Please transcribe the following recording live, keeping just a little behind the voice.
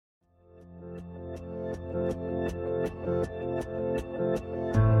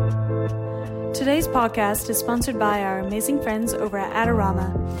Today's podcast is sponsored by our amazing friends over at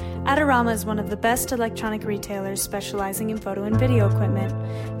Adorama. Adorama is one of the best electronic retailers specializing in photo and video equipment.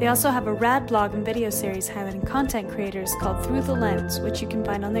 They also have a rad blog and video series highlighting content creators called Through the Lens, which you can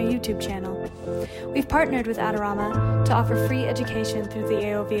find on their YouTube channel. We've partnered with Adorama to offer free education through the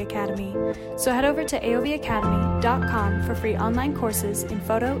AOV Academy. So head over to aovacademy.com for free online courses in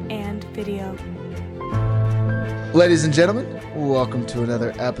photo and video. Ladies and gentlemen, welcome to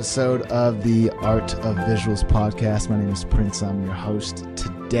another episode of the Art of Visuals podcast. My name is Prince. I'm your host.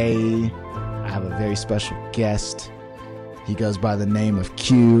 Today, I have a very special guest. He goes by the name of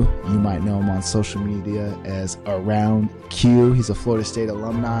Q. You might know him on social media as Around Q. He's a Florida State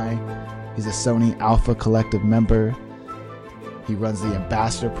alumni. He's a Sony Alpha Collective member. He runs the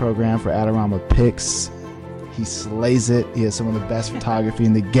ambassador program for Adorama Pix. He slays it. He has some of the best photography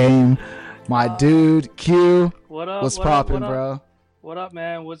in the game. My dude, Q. What up? What's poppin', bro? What up,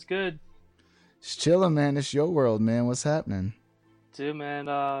 man? What's good? Just chilling, man. It's your world, man. What's happening? Dude, man,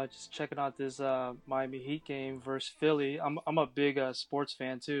 just checking out this Miami Heat game versus Philly. I'm a big sports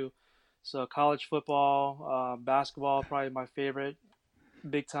fan too. So college football, basketball, probably my favorite.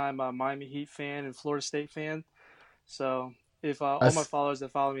 Big time Miami Heat fan and Florida State fan. So if all my followers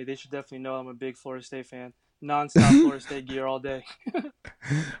that follow me, they should definitely know I'm a big Florida State fan. Non-stop Florida State gear all day.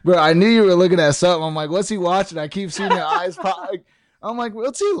 Bro, I knew you were looking at something. I'm like, what's he watching? I keep seeing your eyes pop. I'm like,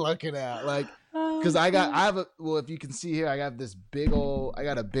 what's he looking at? Like, because if you can see here, I got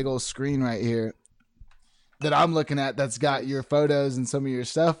a big old screen right here that I'm looking at that's got your photos and some of your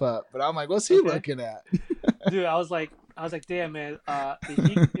stuff up. But I'm like, what's he looking at? Dude, I was like, damn, man,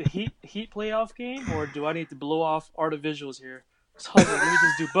 the Heat playoff game, or do I need to blow off Art of Visuals here? So I was like, let me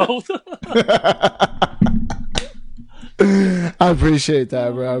just do both. I appreciate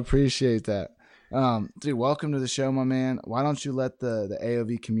that, bro. I appreciate that. Dude, welcome to the show, my man. Why don't you let the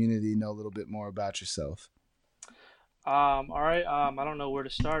AOV community know a little bit more about yourself? All right. I don't know where to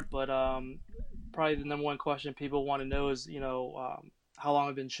start, but probably the number one question people want to know is, how long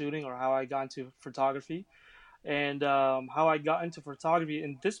I've been shooting or how I got into photography. And how I got into photography,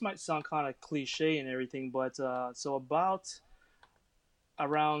 and this might sound kind of cliche and everything, but so about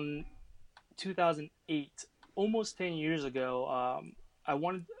around 2008, almost 10 years ago, I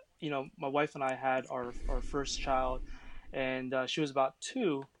wanted, my wife and I had our first child, and she was about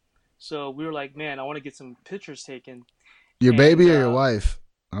 2. So we were like, man, I want to get some pictures taken. Your baby or your wife?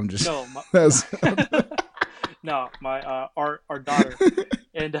 I'm just... No, no, our daughter.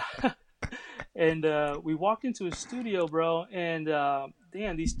 And we walked into a studio, bro, and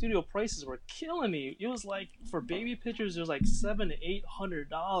damn, these studio prices were killing me. It was like, for baby pictures, it was like $700 to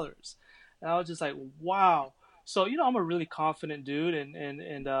 $800. And I was just like, wow. So, I'm a really confident dude,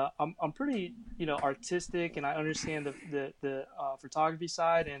 and I'm pretty, artistic, and I understand the photography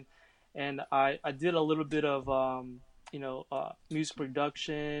side, and I did a little bit of music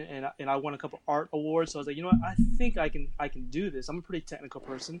production, and I won a couple art awards. So I was like, you know what, I think I can do this. I'm a pretty technical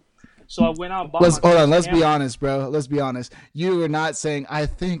person. So I went out and bought Let's be honest, bro. Let's be honest. You were not saying, I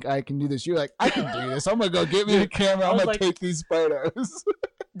think I can do this. You're like, I can do this. I'm going to go get me a camera. I'm going to take these photos.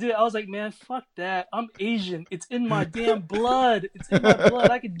 Dude, I was like, man, fuck that. I'm Asian. It's in my damn blood. It's in my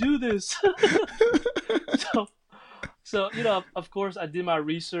blood. I can do this. So of course, I did my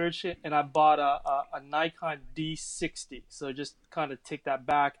research, and I bought a Nikon D60. So just kind of take that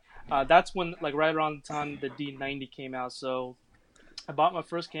back. That's when, like, right around the time the D90 came out. So I bought my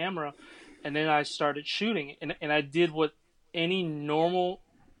first camera, and then I started shooting. And I did what any normal,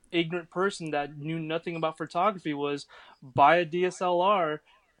 ignorant person that knew nothing about photography was: buy a DSLR,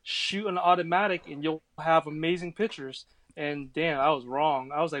 shoot an automatic, and you'll have amazing pictures. And damn, I was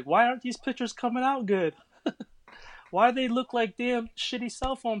wrong. I was like, why aren't these pictures coming out good? Why do they look like damn shitty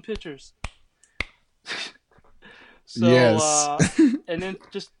cell phone pictures? So, yes. And then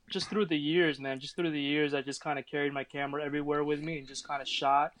just through the years, man, I just kind of carried my camera everywhere with me and just kind of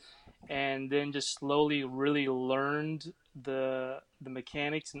shot, and then just slowly really learned the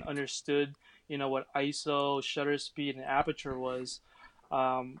mechanics and understood, what ISO, shutter speed, and aperture was.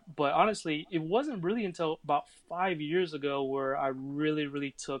 But honestly, it wasn't really until about 5 years ago where I really,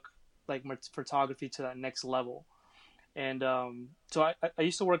 really took like my photography to that next level. And so I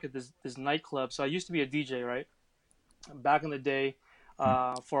used to work at this nightclub. So I used to be a DJ, right? Back in the day,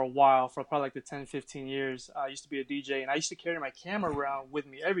 for a while, for probably like the 10, 15 years, I used to be a DJ, and I used to carry my camera around with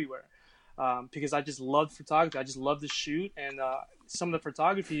me everywhere, because I just loved photography. I just loved to shoot, and some of the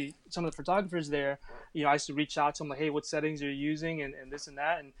photographers there, I used to reach out to them like, hey, what settings are you using, and this and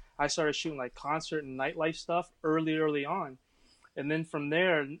that, and I started shooting like concert and nightlife stuff early on. And then from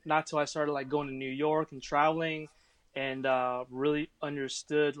there, not till I started like going to New York and traveling, and really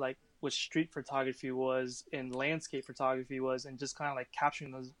understood like what street photography was and landscape photography was, and just kind of like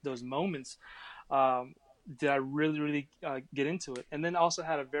capturing those moments, um, did I really really get into it. And then I also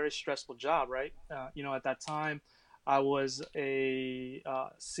had a very stressful job, right? At that time, I was a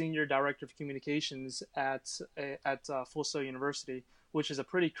senior director of communications at Full Sail University, which is a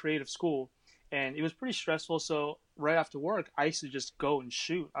pretty creative school, and it was pretty stressful. So right after work, I used to just go and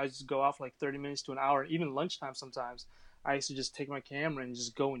shoot. I just go out for like 30 minutes to an hour, even lunchtime sometimes. I used to just take my camera and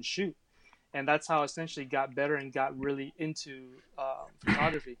just go and shoot, and that's how I essentially got better and got really into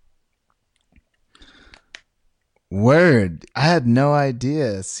photography. Word. I had no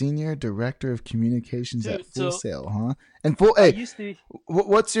idea. Senior Director of Communications at Dude, Full so Sail, huh? And full. I Hey, used to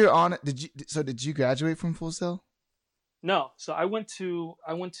what's your on? Did you graduate from Full Sail? no. So I went to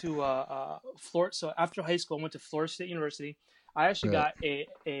Florida. So after high school, I went to Florida State University. I actually Right. got a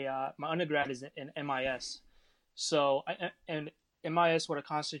my undergrad is in MIS. So and MIS with a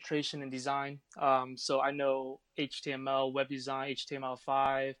concentration in design. So I know HTML, web design,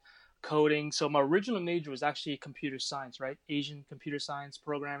 HTML5, coding. So my original major was actually computer science, right? Asian computer science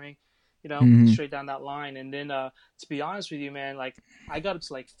programming, Mm-hmm. straight down that line. And then to be honest with you, man, like I got up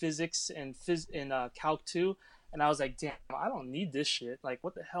to like physics and Calc 2, and I was like, damn, I don't need this shit. Like,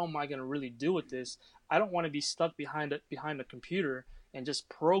 what the hell am I gonna really do with this? I don't want to be stuck behind a computer and just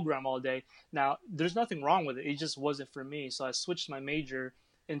program all day. Now, there's nothing wrong with it. It just wasn't for me. So I switched my major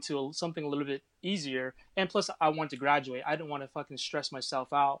into something a little bit easier. And plus, I wanted to graduate. I didn't want to fucking stress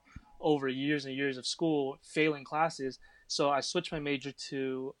myself out over years and years of school, failing classes. So I switched my major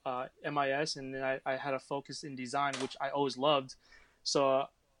to MIS, and then I had a focus in design, which I always loved. So,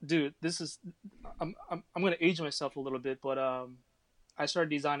 dude, I'm gonna age myself a little bit, but I started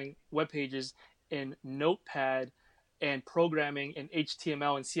designing web pages in Notepad and programming in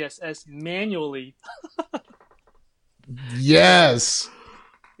HTML and CSS manually. Yes.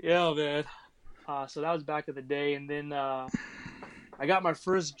 Yeah, man. So that was back in the day, and then I got my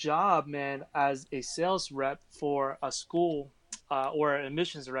first job, man, as a sales rep for a school, or an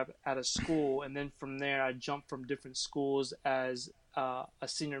admissions rep at a school, and then from there I jumped from different schools as a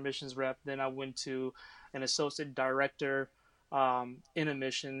senior admissions rep. Then I went to an associate director in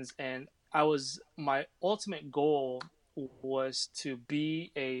admissions, and my ultimate goal was to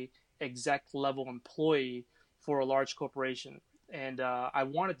be a exec level employee for a large corporation, and I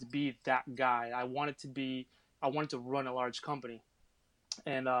wanted to be that guy. I wanted to run a large company,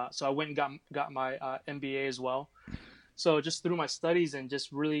 and so I went and got my MBA as well. So just through my studies and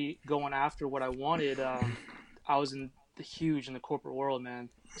just really going after what I wanted, I was huge in the corporate world, man.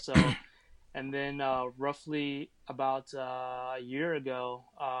 So, and then roughly about a year ago,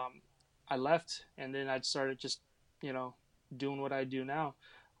 I left, and then I started just, you know, doing what I do now,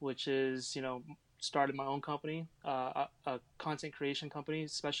 which is, started my own company, a content creation company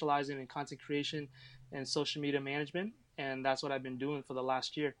specializing in content creation and social media management, and that's what I've been doing for the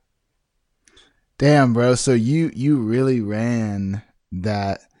last year. Damn, bro. So you really ran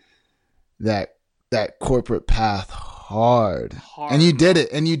that that that corporate path hard, and you Hard, did bro. it,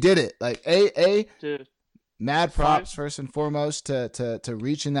 and you did it. Like a Dude, mad five. props first and foremost to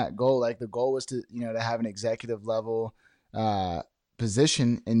reaching that goal. Like the goal was to to have an executive level uh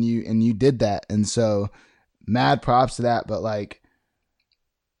position, and you did that, and so mad props to that. But like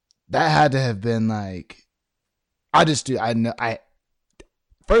that had to have been like I know I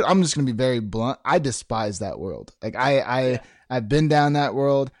first I'm just gonna be very blunt. I despise that world. Like Yeah, I've been down that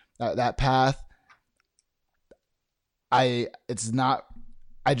world, that path. It's not.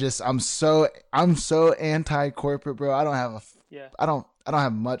 I'm so anti corporate, bro. yeah, I don't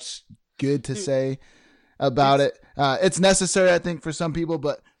have much good to dude. say about It's it. It's necessary, I think, for some people,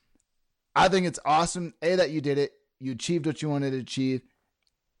 but I think it's awesome. That you did it. You achieved what you wanted to achieve.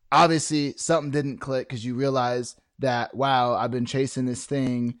 Obviously, something didn't click because you realized that, wow, I've been chasing this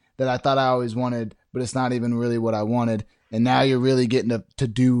thing that I thought I always wanted, but it's not even really what I wanted. And now you're really getting to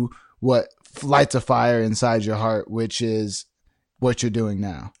do what lights a fire inside your heart, which is what you're doing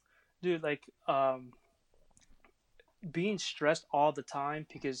now. dude, like being stressed all the time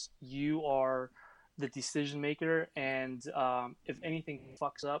because you are the decision maker, and if anything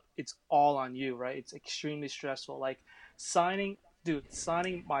fucks up, it's all on you, right? It's extremely stressful. Like signing,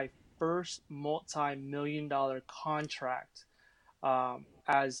 signing my first multi-million-dollar contract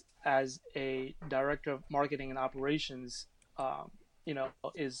as a director of marketing and operations, you know,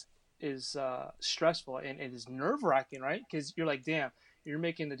 is stressful, and it is nerve wracking, right? Because you're like, damn, you're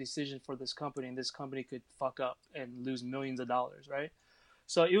making the decision for this company, and this company could fuck up and lose millions of dollars, right?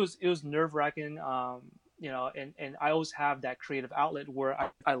 So it was nerve wracking, and I always have that creative outlet where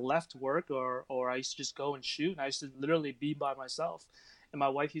I left work, or I used to just go and shoot, and I used to literally be by myself, And my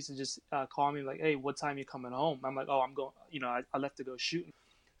wife used to just call me like, "Hey, what time you coming home?" I'm like, "Oh, I'm going. I left to go shooting."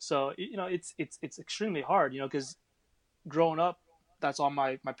 So it's extremely hard, because growing up, that's all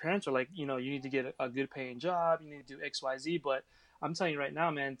my parents are like, you need to get a good paying job, you need to do XYZ. But I'm telling you right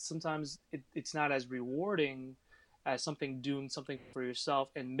now, man, sometimes it's not as rewarding as doing something for yourself,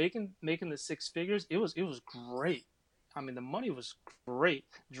 and making the six figures. It was great. I mean, the money was great.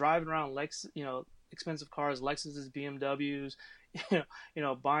 Driving around expensive cars, Lexuses, BMWs,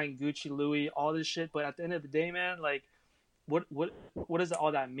 buying Gucci, Louis, all this shit. But at the end of the day, man, like, what does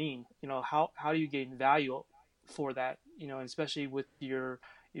all that mean? How do you gain value for that? And especially with your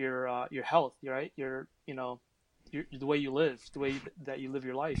health, right? The way you live, the way that you live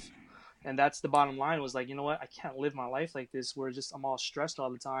your life. And that's the bottom line. Was like, you know what? I can't live my life like this, where I'm all stressed all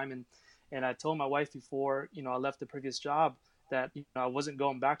the time. And I told my wife before, I left the previous job, that I wasn't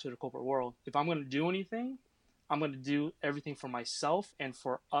going back to the corporate world. If I'm going to do anything, I'm going to do everything for myself and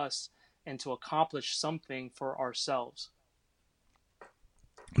for us, and to accomplish something for ourselves.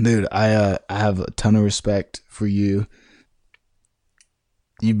 Dude, I have a ton of respect for you.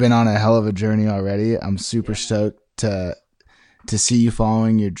 You've been on a hell of a journey already. I'm super stoked to see you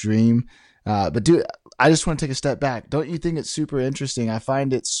following your dream. But dude, I just want to take a step back. Don't you think it's super interesting? I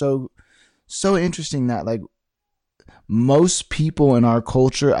find it so interesting that, like, most people in our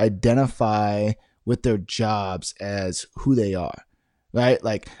culture identify with their jobs as who they are, right?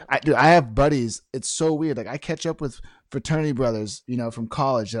 Like, I have buddies. It's so weird. Like, I catch up with fraternity brothers, from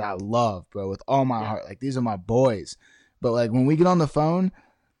college that I love, bro, with all my heart. Like, these are my boys. But like, when we get on the phone,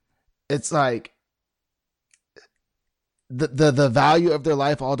 it's like the value of their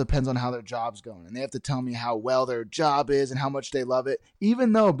life all depends on how their job's going, and they have to tell me how well their job is and how much they love it.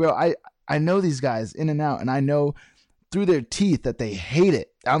 Even though, bro, I know these guys in and out, and I know through their teeth that they hate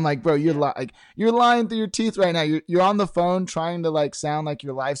it. I'm like, bro, you're lying through your teeth right now. You're on the phone trying to, like, sound like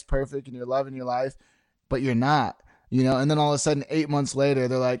your life's perfect and you're loving your life, but you're not. And then all of a sudden, 8 months later,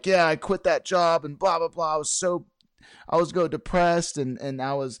 they're like, yeah, I quit that job and blah, blah, blah. I was depressed, and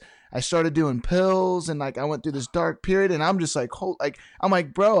I started doing pills, and like, I went through this dark period, and I'm just like, I'm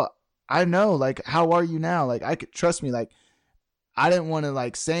like, bro, I know, like, how are you now? Like, trust me, like, I didn't want to,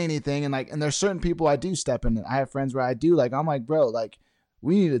 like, say anything. And there's certain people I do step in. I have friends where I do, like, I'm like, bro, like,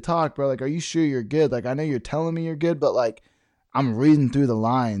 we need to talk, bro. Like, are you sure you're good? Like, I know you're telling me you're good, but like, I'm reading through the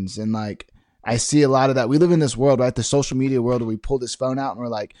lines, and like, I see a lot of that. We live in this world, right? The social media world, where we pull this phone out and we're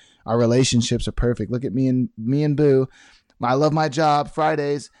like, our relationships are perfect. Look at me and Boo. I love my job,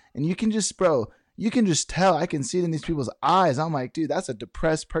 Fridays. And you can just tell. I can see it in these people's eyes. I'm like, dude, that's a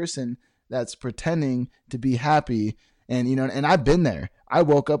depressed person that's pretending to be happy. And, and I've been there. I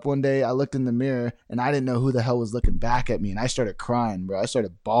woke up one day, I looked in the mirror, and I didn't know who the hell was looking back at me. And I started crying, bro. I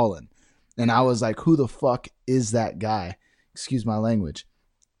started bawling. And I was like, who the fuck is that guy? Excuse my language.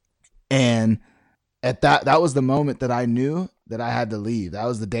 And at that was the moment that I knew that I had to leave. That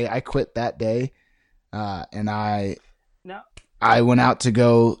was the day I quit that day. And I went out to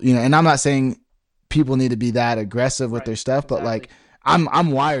go, and I'm not saying people need to be that aggressive with their stuff, but like,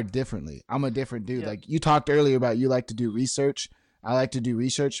 I'm wired differently. I'm a different dude. Yeah. Like, you talked earlier about, you like to do research. I like to do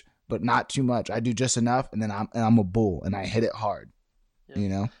research, but not too much. I do just enough, and then I'm a bull, and I hit it hard.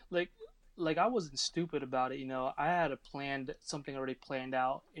 Yeah. Like I wasn't stupid about it. I had something already planned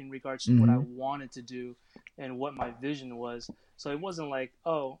out in regards to what I wanted to do and what my vision was. So it wasn't like,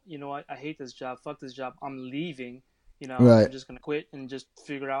 oh, you know what, I hate this job. Fuck this job. I'm leaving. Right. I'm just gonna quit and just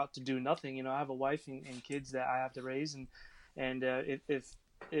figure out to do nothing. I have a wife and kids that I have to raise, and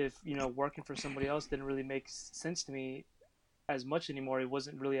if working for somebody else didn't really make sense to me as much anymore, it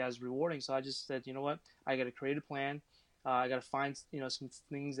wasn't really as rewarding. So I just said, you know what, I got to create a plan. I got to find some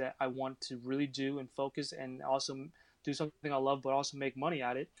things that I want to really do and focus, and also do something I love, but also make money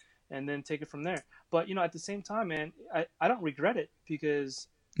at it, and then take it from there. But at the same time, man, I don't regret it, because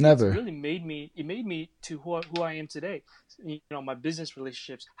never. It really made me to who I am today. My business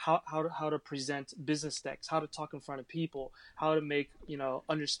relationships, how to present business decks, how to talk in front of people, how to make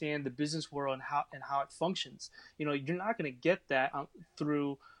understand the business world and how it functions. You're not going to get that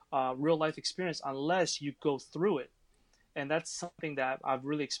through real life experience unless you go through it. And that's something that I've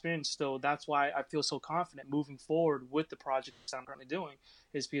really experienced. So that's why I feel so confident moving forward with the projects I'm currently doing,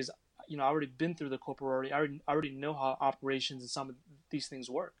 is because I've already been through the corporate. I already know how operations and some of these things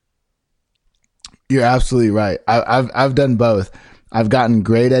work. You're absolutely right. I've done both. I've gotten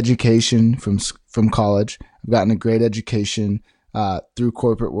great education from college. I've gotten a great education through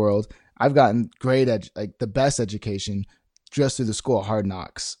corporate world. I've gotten like the best education just through the school of hard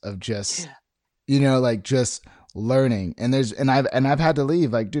knocks of just just learning. And I've had to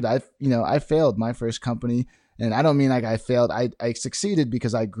leave. Like, dude, I failed my first company, And I don't mean like I failed. I succeeded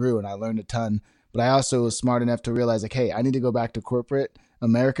because I grew and I learned a ton. But I also was smart enough to realize like, hey, I need to go back to corporate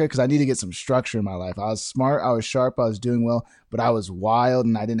America because I need to get some structure in my life. I was smart, I was sharp, I was doing well, but I was wild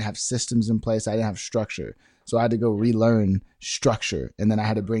and I didn't have systems in place. I didn't have structure. So I had to go relearn structure, and then I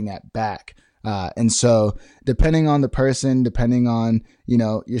had to bring that back. And so depending on the person, depending on,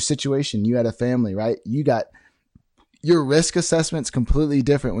 your situation, you had a family, right? Your risk assessment's completely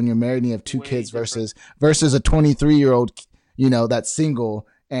different when you're married and you have two Way kids different. versus a 23-year-old, that's single,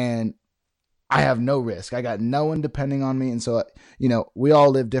 and I have no risk. I got no one depending on me. And so, we all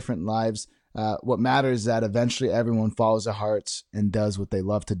live different lives. What matters is that eventually everyone follows their hearts and does what they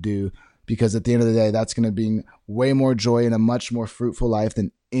love to do, because at the end of the day, that's going to bring way more joy and a much more fruitful life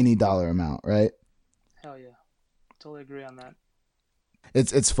than any dollar amount, right? Hell yeah. Totally agree on that.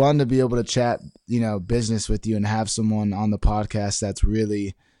 It's fun to be able to chat, business with you and have someone on the podcast that's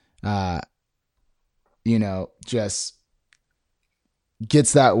really, just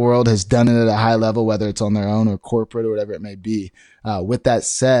gets that world, has done it at a high level, whether it's on their own or corporate or whatever it may be. With that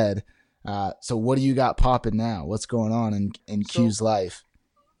said, so what do you got popping now? What's going on in Q's life?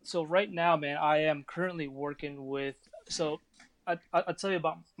 So right now, man, I am currently working with. So I'll tell you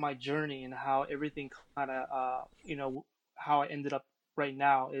about my journey and how everything kind of, how I ended up right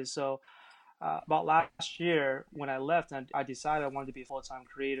now is so. About last year when I left, and I decided I wanted to be a full-time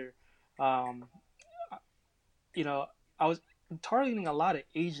creator. Um, you know, I was targeting a lot of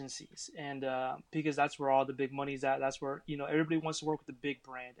agencies, and because that's where all the big money's at. That's where everybody wants to work with the big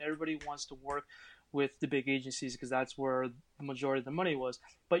brand. Everybody wants to work with the big agencies because that's where the majority of the money was.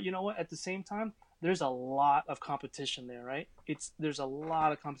 But you know what? At the same time, there's a lot of competition there, right? There's a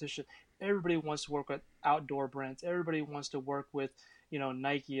lot of competition. Everybody wants to work with outdoor brands. Everybody wants to work with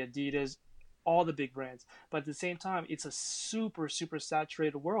Nike, Adidas, all the big brands. But at the same time, it's a super super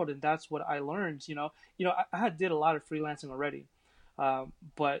saturated world, and that's what I learned. I did a lot of freelancing already,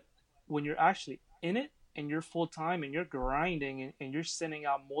 but when you're actually in it and you're full time and you're grinding and you're sending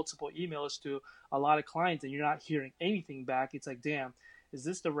out multiple emails to a lot of clients and you're not hearing anything back, it's like, damn, is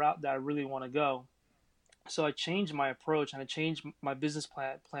this the route that I really want to go? So I changed my approach and I changed my business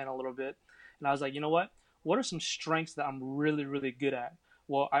plan a little bit. And I was like, you know what? What are some strengths that I'm really, really good at?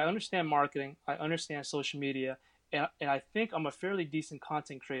 Well, I understand marketing, I understand social media, and I think I'm a fairly decent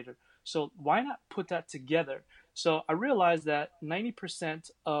content creator. So why not put that together? So I realized that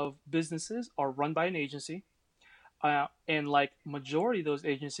 90% of businesses are run by an agency, and like majority of those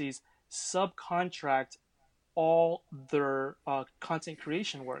agencies subcontract all their content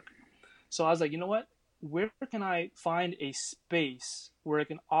creation work. So I was like, you know what? Where can I find a space where I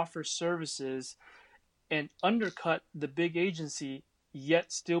can offer services and undercut the big agency,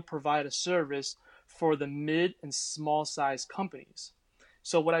 yet still provide a service for the mid and small size companies?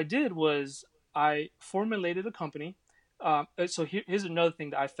 So what I did was I formulated a company. Here's another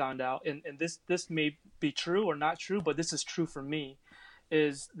thing that I found out, and this may be true or not true, but this is true for me,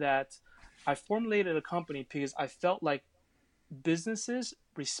 is that I formulated a company because I felt like businesses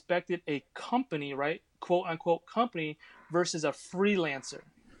respected a company, right? Quote unquote company versus a freelancer.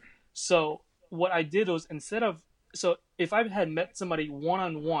 So what I did was so if I had met somebody one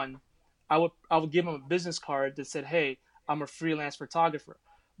on one, I would give them a business card that said, "Hey, I'm a freelance photographer."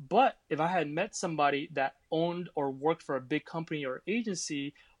 But if I had met somebody that owned or worked for a big company or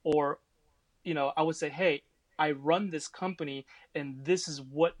agency, or I would say, "Hey, I run this company and this is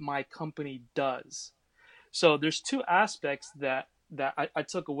what my company does." So there's two aspects that I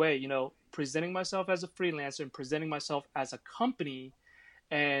took away, presenting myself as a freelancer and presenting myself as a company,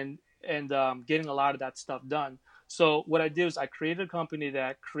 and getting a lot of that stuff done. So what I did is I created a company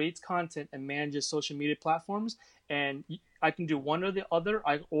that creates content and manages social media platforms, and I can do one or the other,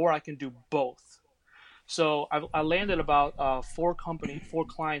 or I can do both. So I landed about four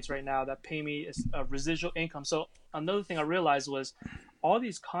clients right now that pay me a residual income. So another thing I realized was all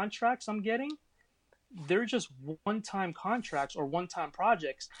these contracts I'm getting, they're just one-time contracts or one-time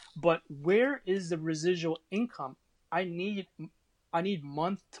projects, but where is the residual income? I need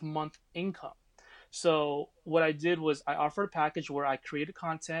month to month income. So what I did was I offered a package where I created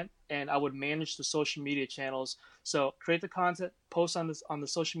content and I would manage the social media channels. So create the content, post on the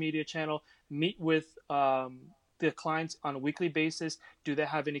social media channel, meet with the clients on a weekly basis. Do they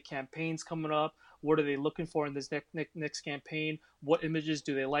have any campaigns coming up? What are they looking for in this next campaign? What images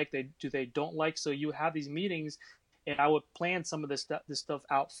do they like? They don't like? So you have these meetings, and I would plan some of this stuff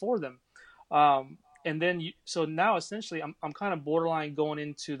out for them. And then so now essentially I'm kind of borderline going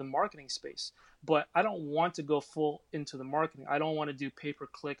into the marketing space. but I don't want to go full into the marketing. I don't want to do pay per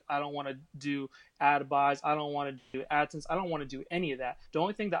click. I don't want to do ad buys. I don't want to do AdSense. I don't want to do any of that. The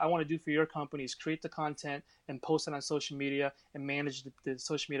only thing that I want to do for your company is create the content and post it on social media and manage the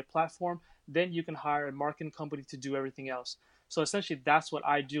social media platform. Then you can hire a marketing company to do everything else. So essentially, that's what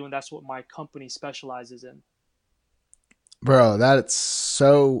I do, and that's what my company specializes in. Bro, that's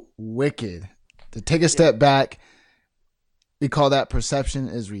so wicked. To take a step back, we call that perception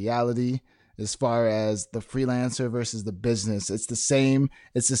is reality. As far as the freelancer versus the business, it's the same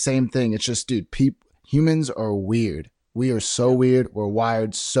thing. It's just, dude, humans are weird. We are so weird. We're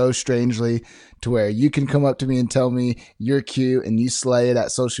wired so strangely to where you can come up to me and tell me you're cute and you slay it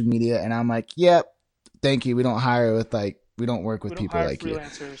at social media, and I'm like, yep, thank you. We don't work with people like you.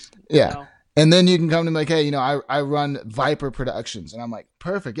 Yeah. You know? And then you can come to me like, hey, I run Viper Productions. And I'm like,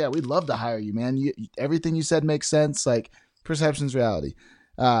 perfect. Yeah, we'd love to hire you, man. Everything you said makes sense. Like, perception's reality.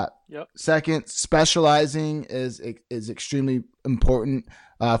 Yep. Second, specializing is extremely important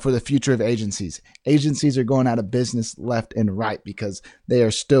for the future of agencies. Agencies are going out of business left and right because they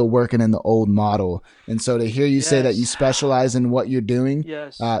are still working in the old model. And so to hear you say that you specialize in what you're doing,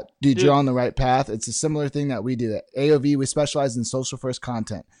 dude, you're on the right path. It's a similar thing that we do at AOV. We specialize in social first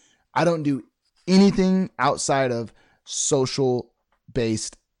content. I don't do anything outside of social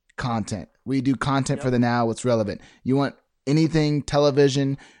based content. We do content for the now, what's relevant. You want anything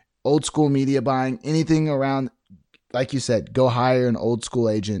television, old school media buying, anything around, like you said, go hire an old school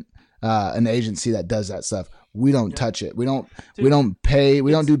agent, an agency that does that stuff. We don't touch it. We don't pay.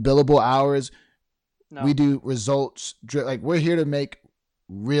 We don't do billable hours. No. We do results. Like, we're here to make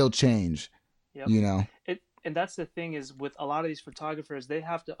real change, And that's the thing is with a lot of these photographers, they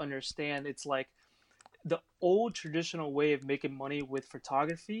have to understand it's like the old traditional way of making money with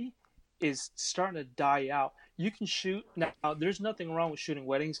photography is starting to die out. You can shoot now. There's nothing wrong with shooting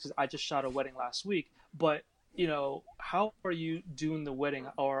weddings because I just shot a wedding last week. But how are you doing the wedding,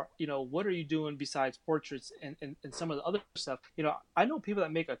 or what are you doing besides portraits and some of the other stuff? I know people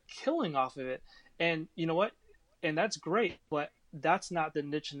that make a killing off of it, and you know what? And that's great, but that's not the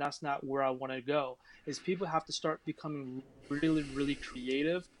niche, and that's not where I want to go. Is people have to start becoming really, really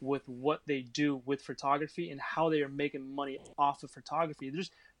creative with what they do with photography and how they are making money off of photography. There's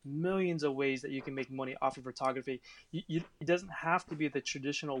millions of ways that you can make money off of photography. It doesn't have to be the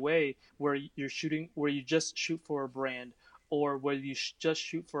traditional way where you just shoot for a brand or where you just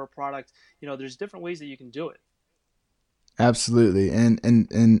shoot for a product. There's different ways that you can do it. Absolutely.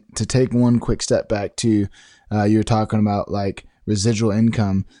 And to take one quick step back to, you were talking about like residual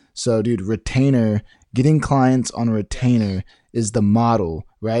income. So dude, getting clients on retainer is the model,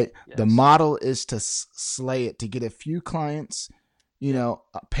 right? Yes. The model is to slay it, to get a few clients,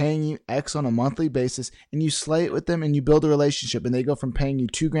 paying you X on a monthly basis, and you slay it with them and you build a relationship, and they go from paying you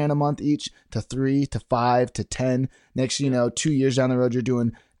 $2,000 a month each to $3,000 to $5,000 to $10,000. Next, 2 years down the road, you're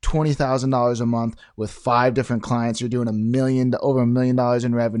doing $20,000 a month with 5 different clients. You're doing over $1 million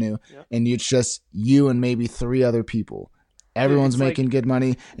in revenue, and it's just you and maybe 3 other people. Everyone's making good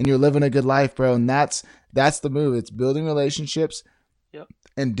money, and you're living a good life, bro. And that's the move. It's building relationships,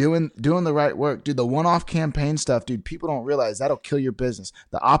 and doing the right work, dude. The one-off campaign stuff, dude. People don't realize that'll kill your business.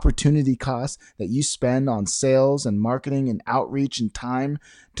 The opportunity cost that you spend on sales and marketing and outreach and time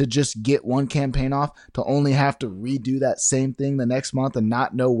to just get one campaign off, to only have to redo that same thing the next month and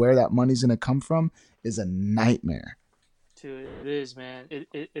not know where that money's gonna come from, is a nightmare. Dude, it is, man.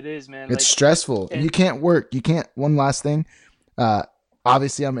 It is, man. It's stressful. And you can't work. You can't. One last thing.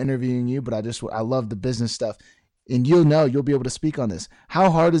 Obviously, I'm interviewing you, but I love the business stuff. And you'll be able to speak on this. How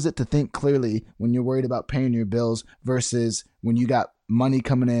hard is it to think clearly when you're worried about paying your bills versus when you got money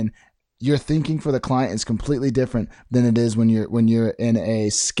coming in? Your thinking for the client is completely different than it is when you're in a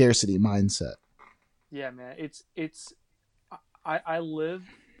scarcity mindset. Yeah, man. I live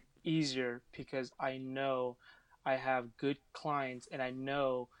easier because I know I have good clients, and I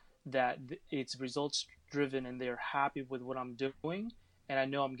know that it's results driven and they're happy with what I'm doing, and I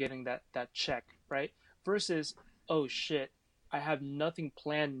know I'm getting that check, right? Versus, oh shit, I have nothing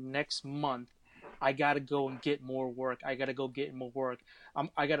planned next month. I got to go and get more work. I got to go get more work.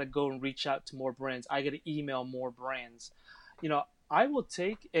 I got to go and reach out to more brands. I got to email more brands. I will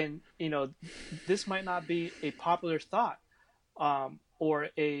take, and this might not be a popular thought or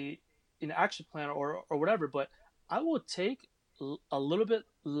an action plan or whatever, but I will take a little bit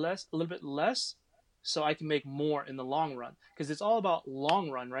less so I can make more in the long run, because it's all about long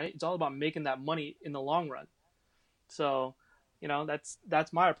run, right? It's all about making that money in the long run. So,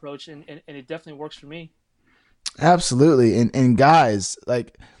 that's my approach, and it definitely works for me. Absolutely. And guys,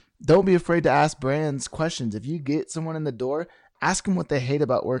 like, don't be afraid to ask brands questions. If you get someone in the door, ask them what they hate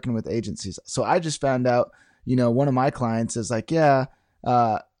about working with agencies. So I just found out, one of my clients is like, yeah,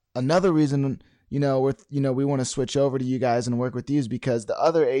 another reason, we want to switch over to you guys and work with you is because the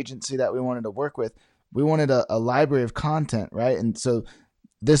other agency that we wanted to work with, we wanted a library of content, right? And so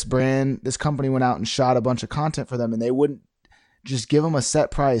this company went out and shot a bunch of content for them, and they wouldn't just give them a set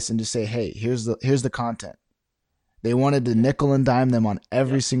price and just say, hey, here's the content. They wanted to nickel and dime them on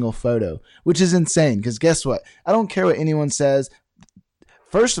every single photo, which is insane. Because guess what? I don't care what anyone says.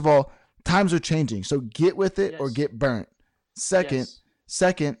 First of all, times are changing, so get with it or get burnt. Second,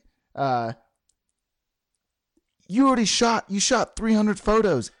 you shot 300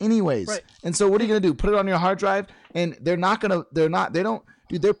 photos anyways. Right. And so what are you going to do? Put it on your hard drive? And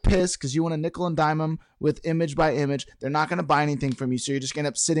they're pissed because you want to nickel and dime them with image by image. They're not going to buy anything from you. So you're just going to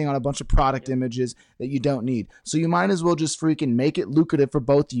end up sitting on a bunch of product images that you don't need. So you might as well just freaking make it lucrative for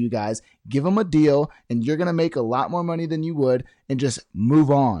both of you guys. Give them a deal, and you're going to make a lot more money than you would, and just move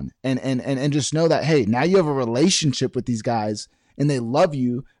on. And just know that, hey, now you have a relationship with these guys, and they love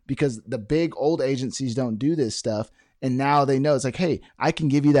you because the big old agencies don't do this stuff. And now they know it's like, hey, I can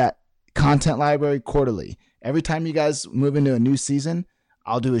give you that content library quarterly. Every time you guys move into a new season,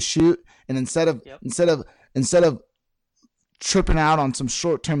 I'll do a shoot, and instead of tripping out on some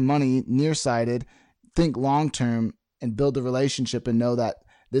short-term money nearsighted, think long-term and build a relationship and know that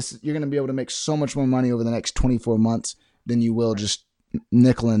you're going to be able to make so much more money over the next 24 months than you will just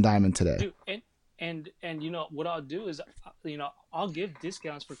nickel and diamond today. Dude, and what I'll do is I'll give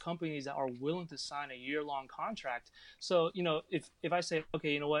discounts for companies that are willing to sign a year-long contract. So if I say,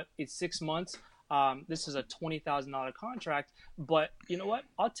 okay, you know what, it's 6 months. This is a $20,000 contract, but you know what?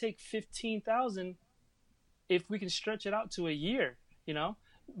 I'll take $15,000 if we can stretch it out to a year.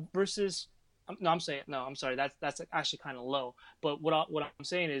 Versus, I'm sorry, that's actually kind of low. But what I'm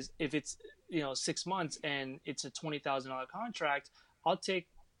saying is, if it's 6 months and it's a $20,000 contract, I'll take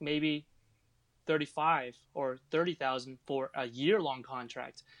maybe 35 or 30,000 for a year-long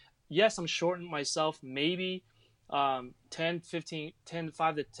contract. Yes, I'm shorting myself maybe 5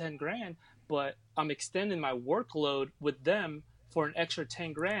 to 10 grand. But I'm extending my workload with them for an extra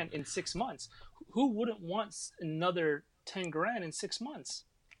 10 grand in 6 months. Who wouldn't want another 10 grand in 6 months?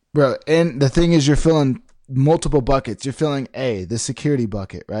 Bro, and the thing is, you're filling multiple buckets. You're filling A, the security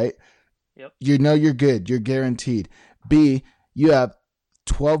bucket, right? Yep. You're good. You're guaranteed. B, you have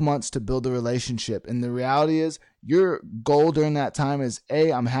 12 months to build a relationship. And the reality is, your goal during that time is,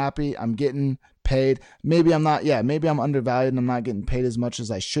 A, I'm happy, I'm getting paid. Maybe I'm undervalued and I'm not getting paid as much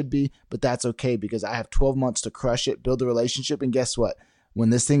as I should be, but that's okay because I have 12 months to crush it, build a relationship. And guess what? When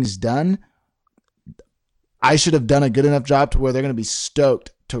this thing's done, I should have done a good enough job to where they're going to be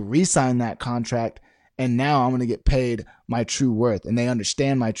stoked to re-sign that contract. And now I'm going to get paid my true worth. And they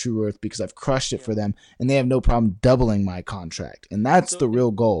understand my true worth because I've crushed it for them. And they have no problem doubling my contract. And that's the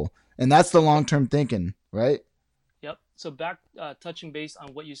real goal. And that's the long-term thinking, right? Yep. So back touching base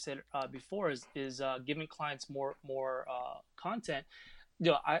on what you said before is giving clients more content.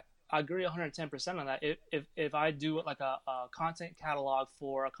 I agree 110% on that. If I do like a content catalog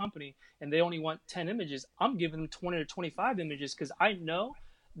for a company and they only want 10 images, I'm giving them 20 or 25 images because I know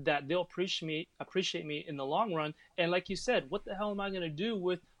that they'll appreciate me in the long run. And like you said, what the hell am I going to do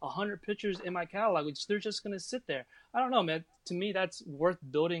with 100 pictures in my catalog? They're just going to sit there. I don't know, man. To me, that's worth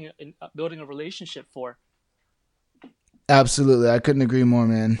building a relationship for. Absolutely. I couldn't agree more,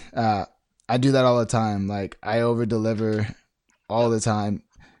 man. I do that all the time. Like, I over deliver all the time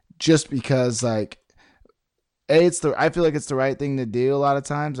just because, like, I feel like it's the right thing to do a lot of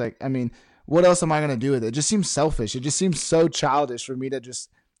times. Like, I mean, what else am I going to do with it? It just seems selfish. It just seems so childish for me to just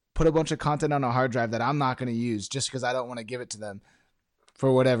put a bunch of content on a hard drive that I'm not going to use just because I don't want to give it to them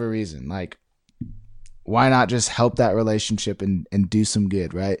for whatever reason. Like, why not just help that relationship and do some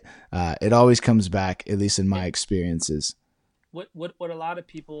good, right? It always comes back, at least in my experiences. What a lot of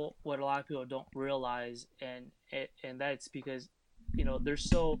people don't realize, and that's because they're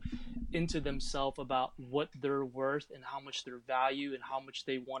so into themselves about what they're worth and how much they're value and how much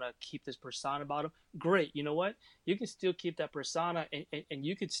they want to keep this persona about them. Great, you know what? You can still keep that persona and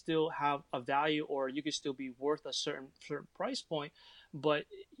you could still have a value, or you could still be worth a certain price point. But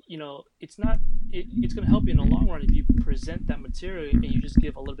it's not. It's going to help you in the long run if you present that material and you just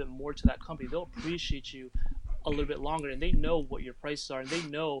give a little bit more to that company. They'll appreciate you a little bit longer, and they know what your prices are, and they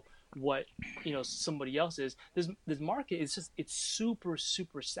know what somebody else is. This market is it's super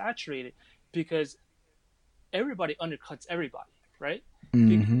saturated because everybody undercuts everybody, right?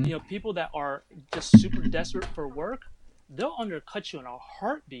 Mm-hmm. People that are just super desperate for work, they'll undercut you in a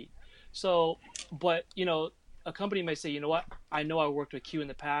heartbeat. So, but a company may say, you know what, I know I worked with Q in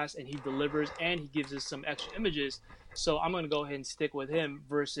the past and he delivers and he gives us some extra images, so I'm going to go ahead and stick with him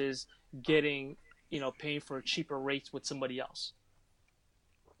versus getting, paying for cheaper rates with somebody else.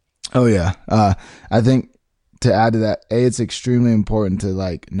 Oh yeah. I think to add to that, it's extremely important to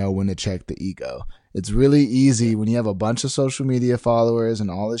like know when to check the ego. It's really easy when you have a bunch of social media followers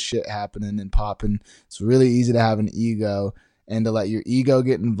and all this shit happening and popping. It's really easy to have an ego and to let your ego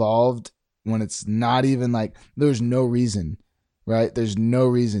get involved when it's not even like there's no reason, right? There's no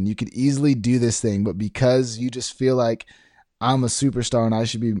reason. You could easily do this thing, but because you just feel like I'm a superstar and I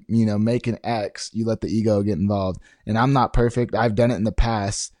should be, making X, you let the ego get involved. And I'm not perfect. I've done it in the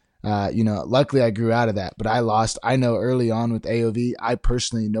past. Luckily I grew out of that, but I know early on with AOV, I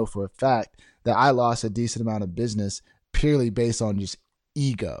personally know for a fact that I lost a decent amount of business purely based on just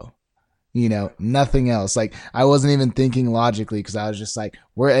ego, nothing else. Like I wasn't even thinking logically because I was just like,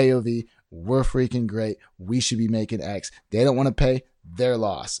 we're AOV, we're freaking great. We should be making X. They don't want to pay, their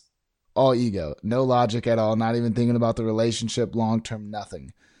loss. All ego, no logic at all. Not even thinking about the relationship, long-term,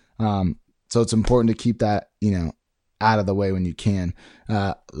 nothing. So it's important to keep that, out of the way when you can.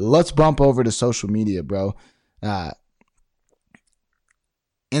 Let's bump over to social media, bro.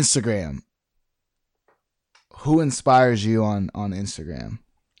 Instagram. Who inspires you on Instagram?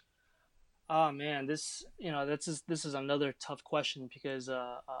 Oh man, this is another tough question because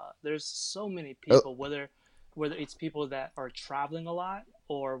there's so many people, whether it's people that are traveling a lot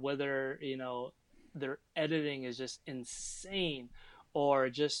or whether their editing is just insane or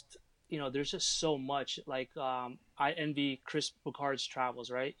just there's just so much. Like I envy Chris Boucard's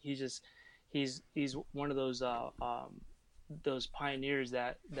travels, right? He's one of those pioneers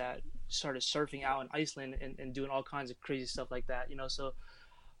that started surfing out in Iceland and doing all kinds of crazy stuff like that. So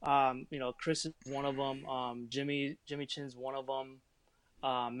Chris is one of them. Jimmy Chin's one of them.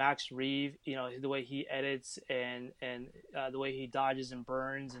 Max Reeve, the way he edits and the way he dodges and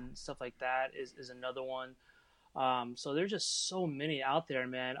burns and stuff like that is another one. So there's just so many out there,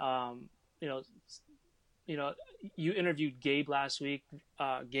 man. You interviewed Gabe last week.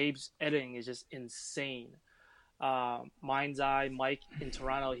 Gabe's editing is just insane. Mind's Eye Mike in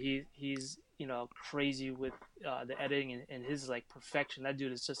Toronto, he's crazy with the editing and his like perfection. That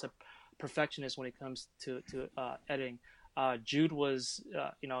dude is just a perfectionist when it comes to editing. Jude was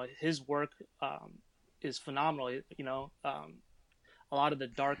his work is phenomenal. A lot of the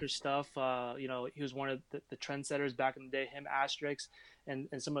darker stuff, he was one of the trendsetters back in the day, him, Asterix, and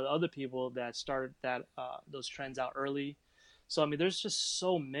some of the other people that started those trends out early. So there's just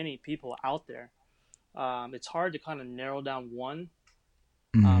so many people out there. It's hard to kind of narrow down one,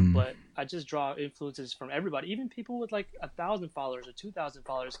 but I just draw influences from everybody, even people with like 1,000 followers or 2,000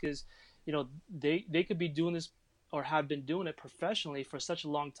 followers, because they could be doing this or have been doing it professionally for such a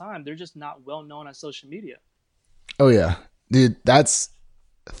long time. They're just not well known on social media. Oh yeah, dude, that's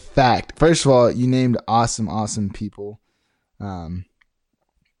fact. First of all, you named awesome people.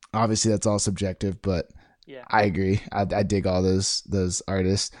 Obviously that's all subjective, but yeah, I agree. I dig all those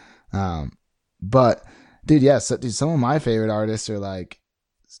artists. But dude, yeah, some of my favorite artists are like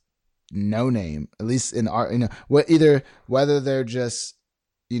no name, at least in art, whether they're just,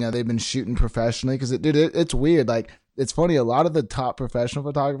 they've been shooting professionally. Cause it's weird. Like it's funny. A lot of the top professional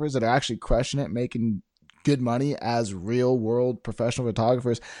photographers that are actually crushing it, making good money as real world professional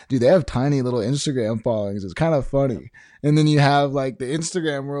photographers, dude, they have tiny little Instagram followings. It's kind of funny. And then you have like the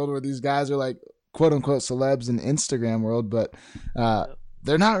Instagram world where these guys are like quote unquote celebs in Instagram world, but,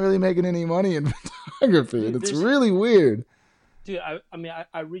 they're not really making any money in photography. And it's really weird. Dude,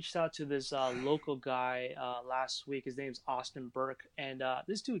 I reached out to this local guy last week. His name's Austin Burke. And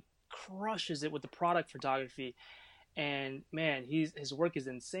this dude crushes it with the product photography. And, man, his work is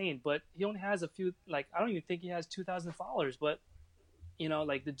insane. But he only has a few, like, I don't even think he has 2,000 followers. But,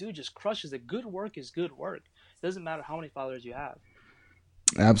 like, the dude just crushes it. Good work is good work. It doesn't matter how many followers you have.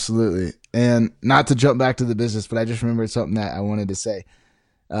 Absolutely. And not to jump back to the business, but I just remembered something that I wanted to say.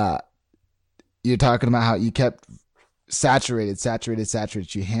 You're talking about how you kept saturated.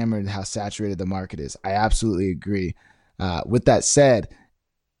 You hammered how saturated the market is. I absolutely agree. With that said,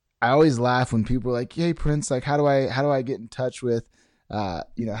 I always laugh when people are like, "Hey Prince, like how do I get in touch with, how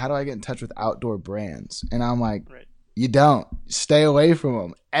do I get in touch with outdoor brands?" And I'm like, right. You don't. Stay away from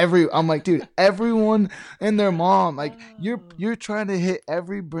them. I'm like, dude, everyone and their mom, like you're trying to hit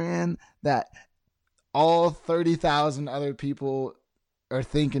every brand that all 30,000 other people are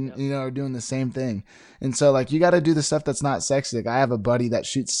thinking, are doing the same thing. And so like, you got to do the stuff that's not sexy. Like I have a buddy that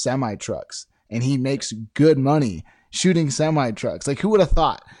shoots semi trucks and he makes good money shooting semi trucks. Like who would have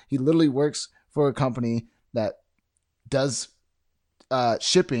thought? He literally works for a company that does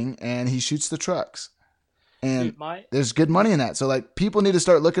shipping and he shoots the trucks. And Dude, my there's good money in that. So like people need to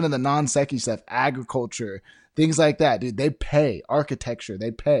start looking at the non-sexy stuff, agriculture, things like that. Dude, they pay. Architecture,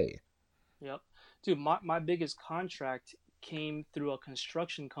 they pay. Yep. Dude, my biggest contract came through a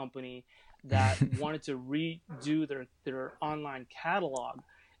construction company that wanted to redo their online catalog.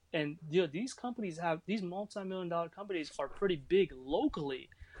 And these companies have these multi-million dollar companies are pretty big locally.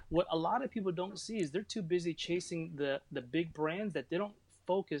 What a lot of people don't see is they're too busy chasing the big brands that they don't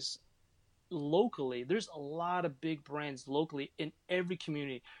focus locally. There's a lot of big brands locally in every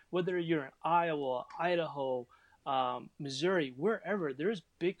community, whether you're in Iowa, Idaho, Missouri, wherever. There's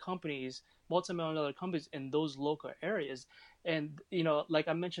big companies, multi-million dollar companies in those local areas. And like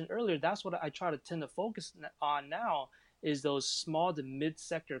I mentioned earlier, that's what I try to tend to focus on now is those small to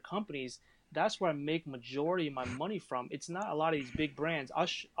mid-sector companies. That's where I make majority of my money from. It's not a lot of these big brands.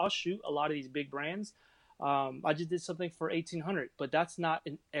 I'll shoot a lot of these big brands. I just did something for 1,800, but that's not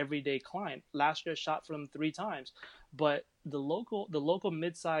an everyday client. Last year I shot for them 3 times, but the local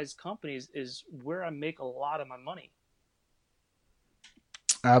mid-sized companies is where I make a lot of my money.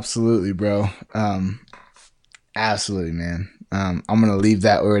 Absolutely, bro. Absolutely, man. I'm gonna leave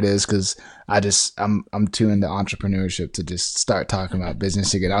that where it is because I'm too into entrepreneurship to just start talking about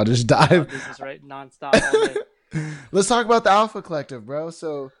business again. I'll just dive business, right? Nonstop all day. Let's talk about the Alpha Collective, bro.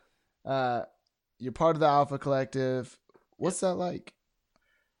 So, you're part of the Alpha Collective. What's that like?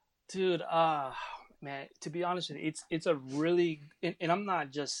 Dude, man, to be honest with you, it's a really, and I'm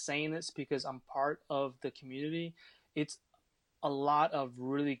not just saying this because I'm part of the community. It's a lot of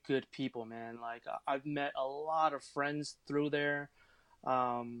really good people, man. Like I've met a lot of friends through there.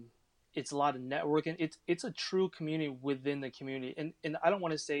 It's a lot of networking. It's a true community within the community, and I don't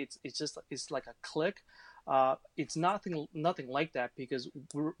want to say it's like a clique. It's nothing like that because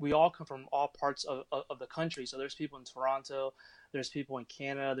we all come from all parts of the country. So there's people in Toronto, there's people in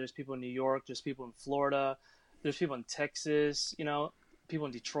Canada, there's people in New York, there's people in Florida, there's people in Texas, people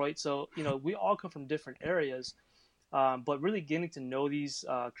in Detroit. So we all come from different areas. But really getting to know these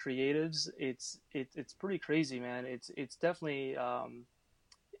creatives, it's pretty crazy, man. It's definitely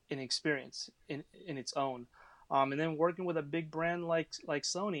an experience in its own. And then working with a big brand like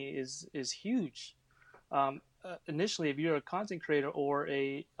Sony is huge. Initially, if you're a content creator or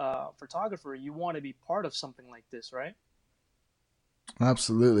a photographer, you want to be part of something like this, right?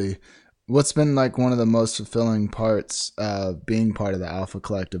 Absolutely. What's been like one of the most fulfilling parts of being part of the Alpha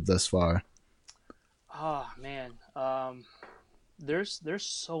Collective thus far? Oh man, there's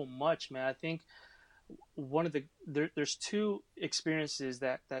so much, man. I think one of there's 2 experiences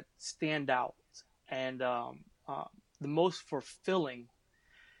that stand out, and the most fulfilling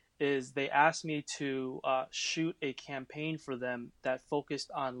is they asked me to shoot a campaign for them that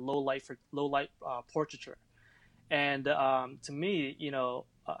focused on low light portraiture, and to me,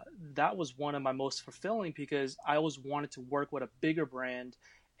 that was one of my most fulfilling because I always wanted to work with a bigger brand,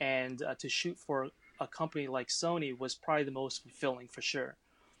 and to shoot for a company like Sony was probably the most fulfilling for sure.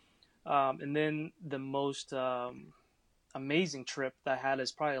 And then the most amazing trip that I had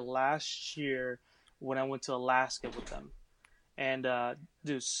is probably last year when I went to Alaska with them. And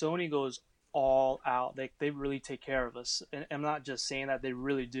dude, Sony goes all out. They really take care of us. And I'm not just saying that, they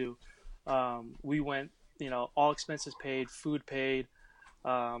really do. We went, all expenses paid, food paid.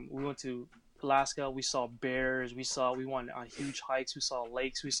 We went to Alaska. We saw bears. We went on huge hikes. We saw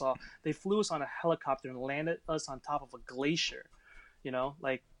lakes. They flew us on a helicopter and landed us on top of a glacier.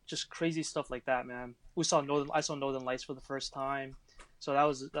 Like just crazy stuff like that, man. I saw Northern Lights for the first time. So that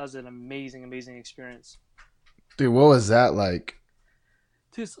was an amazing experience. Dude, what was that like?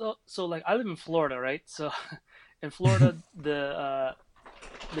 Dude, so like I live in Florida, right? So in Florida, the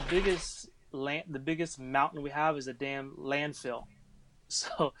biggest mountain we have is a damn landfill.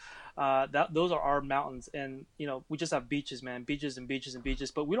 So those are our mountains, and we just have beaches, man, beaches and beaches and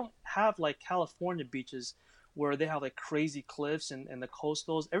beaches. But we don't have like California beaches where they have like crazy cliffs and the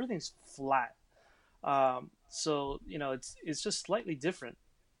coastals. Everything's flat. So it's just slightly different.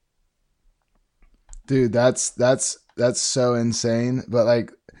 Dude, that's so insane. But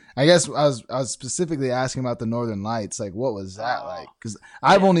like, I guess I was specifically asking about the Northern Lights. Like, what was that like? Because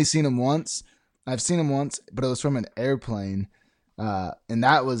I've only seen them once. I've seen them once, but it was from an airplane. And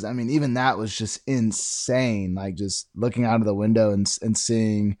that was, I mean, even that was just insane. Like just looking out of the window and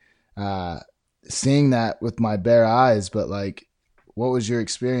seeing that with my bare eyes. But like, what was your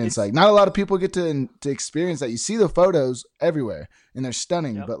experience like? Not a lot of people get to experience that. You see the photos everywhere and they're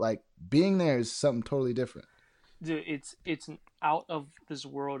stunning, Yep. but like being there is something totally different. Dude, it's an out of this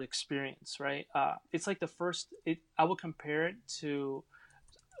world experience, right? It's like I would compare it to,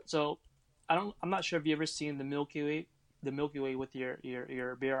 so I'm not sure if you ever seen the Milky Way with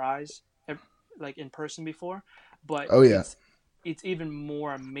your bare eyes. like in person before, but Oh yeah. it's even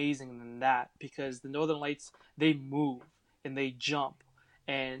more amazing than that because the Northern Lights, they move and they jump,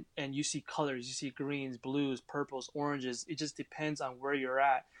 and you see colors, you see greens, blues, purples, oranges. It just depends on where you're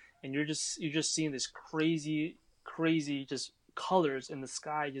at, and you're just seeing this crazy just colors in the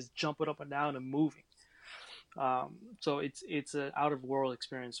sky just jumping up and down and moving. So it's an out of world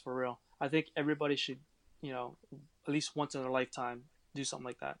experience for real. I think everybody should, at least once in their lifetime, do something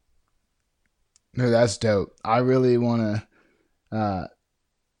like that. No, that's dope. I really want to.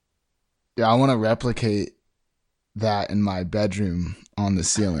 Yeah, I want to replicate that in my bedroom on the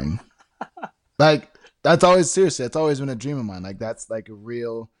ceiling. Like that's always seriously. That's always been a dream of mine. Like that's like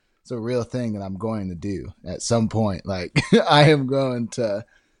it's a real thing that I'm going to do at some point. Like I am going to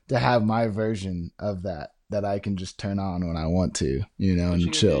have my version of that I can just turn on when I want to,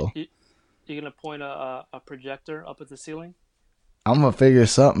 and chill. You're gonna point a projector up at the ceiling? I'm gonna figure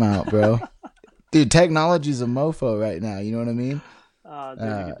something out, bro. Dude, technology's a mofo right now. You know what I mean? Dude,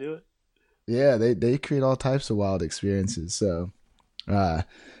 you can do it. Yeah, they create all types of wild experiences. So,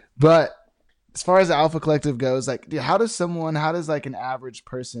 but as far as the Alpha Collective goes, like, dude, how does like an average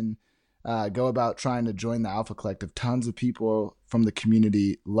person go about trying to join the Alpha Collective? Tons of people from the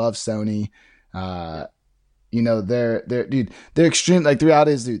community love Sony. They're extreme. Like the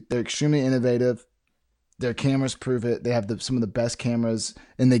reality is, dude, they're extremely innovative. Their cameras prove it. They have some of the best cameras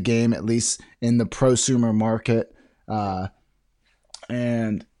in the game, at least in the prosumer market.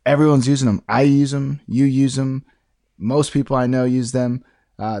 And everyone's using them. I use them. You use them. Most people I know use them.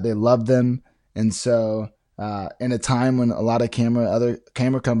 They love them. And so in a time when a lot of other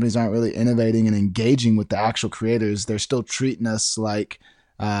camera companies aren't really innovating and engaging with the actual creators, they're still treating us like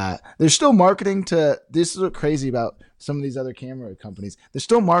they're still marketing to. This is what's crazy about some of these other camera companies. They're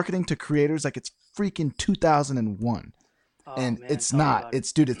still marketing to creators like it's freaking 2001. And man, it's not.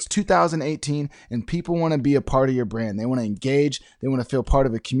 It's 2018, and people want to be a part of your brand. They want to engage. They want to feel part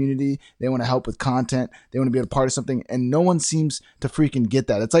of a community. They want to help with content. They want to be a part of something, and no one seems to freaking get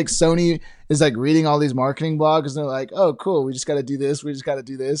that. It's like Sony is like reading all these marketing blogs, and they're like, "Oh, cool. We just got to do this. We just got to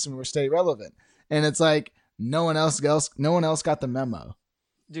do this, and we're stay relevant." And it's like no one else got the memo.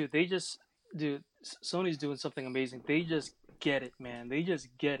 Dude, Sony's doing something amazing. They just get it, man. They just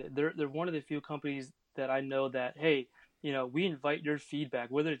get it. They're one of the few companies that I know that, hey, we invite your feedback,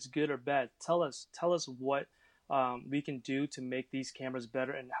 whether it's good or bad. Tell us what we can do to make these cameras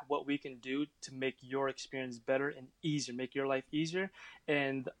better, and what we can do to make your experience better and easier, make your life easier.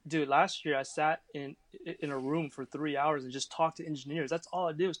 And dude, last year I sat in a room for 3 hours and just talked to engineers. That's all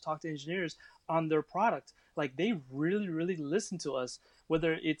I did was talk to engineers on their product. Like they really, really listen to us,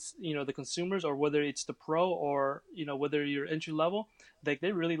 whether it's the consumers or whether it's the pro or whether you're entry level. Like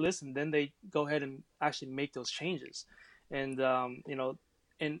they really listen. Then they go ahead and actually make those changes. And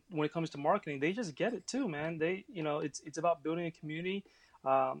and when it comes to marketing, they just get it too, man. They it's about building a community.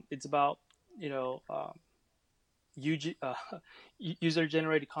 It's about user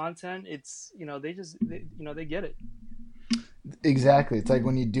generated content. It's they get it. Exactly. It's like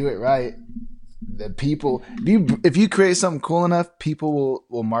when you do it right, the people, if you create something cool enough, people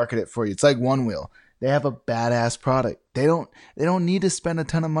will market it for you. It's like One Wheel. They have a badass product. They don't need to spend a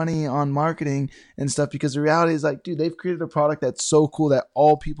ton of money on marketing and stuff, because the reality is like, dude, they've created a product that's so cool that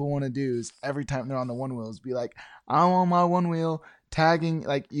all people want to do is every time they're on the One Wheel is be like, I'm on my One Wheel, tagging,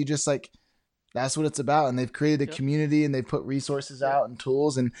 like you just like, that's what it's about. And they've created a community, and they've put resources out and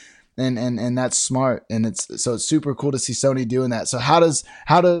tools, and that's smart. And it's super cool to see Sony doing that. So how does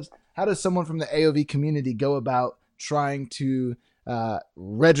someone from the AOV community go about trying to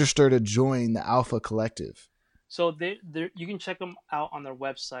register to join the Alpha Collective? So you can check them out on their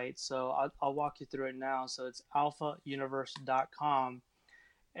website. So I'll walk you through it now. So it's alphauniverse.com,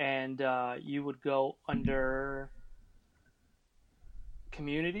 and you would go under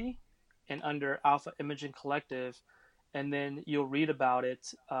community and under Alpha Imaging Collective, and then you'll read about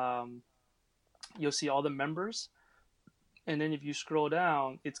it. You'll see all the members, and then if you scroll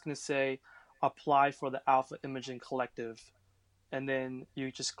down, it's going to say apply for the Alpha Imaging Collective. And then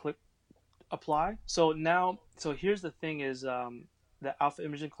you just click apply. So here's the thing is the Alpha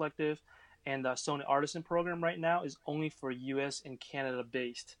Imaging Collective and the Sony Artisan program right now is only for US and Canada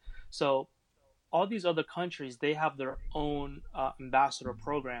based. So all these other countries, they have their own ambassador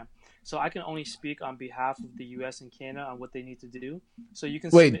program. So I can only speak on behalf of the US and Canada on what they need to do. So you can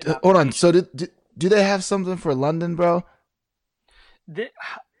wait, hold on. So do they have something for London, bro?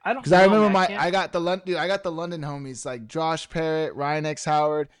 I don't. Because I remember I got the London homies like Josh Parrott, Ryan X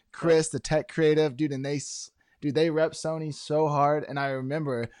Howard, Chris, the tech creative, dude, and they rep Sony so hard. And I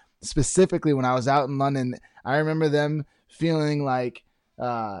remember specifically when I was out in London, I remember them feeling like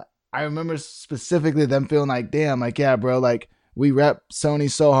I remember specifically them feeling like, damn, like, yeah, bro, like we rep Sony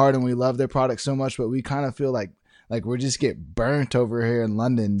so hard and we love their product so much, but we kind of feel like we're just get burnt over here in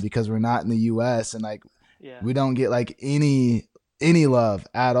London because we're not in the US, and like we don't get like any love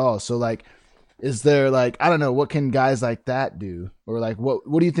at all. So like, is there like, I don't know, what can guys like that do? Or like,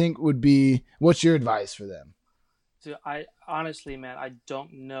 what do you think would be, what's your advice for them? So I honestly, man, I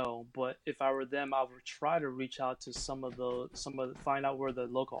don't know, but if I were them, I would try to reach out to find out where the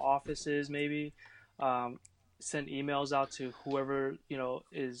local office is, maybe, send emails out to whoever,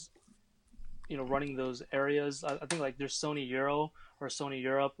 is, running those areas. I think like there's Sony Euro or Sony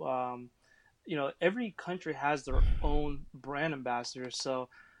Europe. Every country has their own brand ambassador. So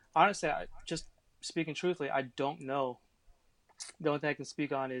honestly, just speaking truthfully, I don't know. The only thing I can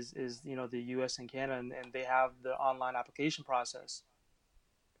speak on is the U.S. and Canada, and they have the online application process.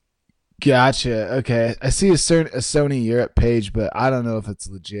 Gotcha. Okay, I see a Sony Europe page, but I don't know if it's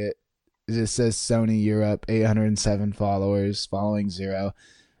legit. It just says Sony Europe, 807 followers, following 0.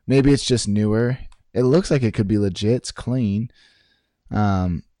 Maybe it's just newer. It looks like it could be legit. It's clean.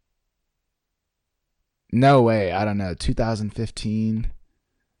 No way. I don't know. 2015.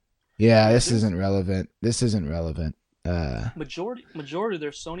 Yeah, this isn't relevant. Majority of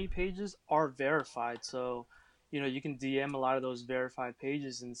their Sony pages are verified, so you can DM a lot of those verified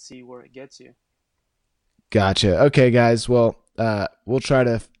pages and see where it gets you. Gotcha. Okay, guys. Well, we'll try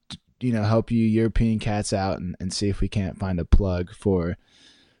to help you European cats out and see if we can't find a plug for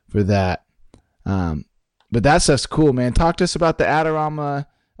that. But that stuff's cool, man. Talk to us about the Adorama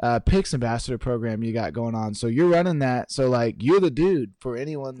Pix Ambassador program you got going on. So you're running that. So like, you're the dude for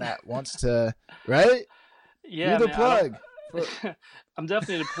anyone that wants to, right? Yeah, you're the plug. I'm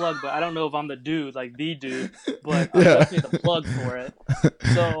definitely the plug, but I don't know if I'm the dude, like the dude, but I'm definitely the plug for it.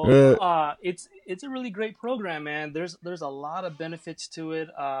 So it's a really great program, man. There's a lot of benefits to it.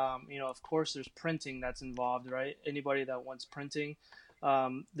 Of course, there's printing that's involved, right? Anybody that wants printing.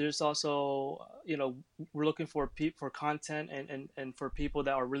 There's also, we're looking for content and for people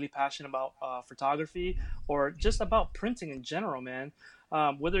that are really passionate about photography or just about printing in general, man.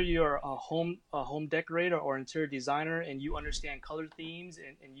 Whether you're a home decorator or interior designer and you understand color themes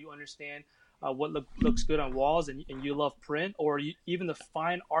and you understand what looks good on walls and you love print, or even the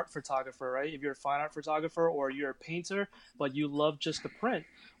fine art photographer, right? If you're a fine art photographer or you're a painter, but you love just the print,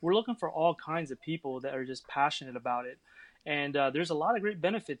 we're looking for all kinds of people that are just passionate about it. And there's a lot of great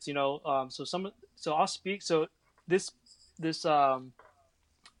benefits, So I'll speak. So these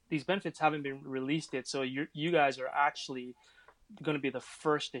benefits haven't been released yet. So you guys are actually going to be the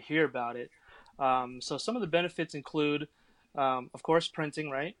first to hear about it. So some of the benefits include, of course,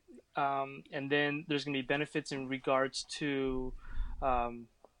 printing, right? And then there's going to be benefits in regards to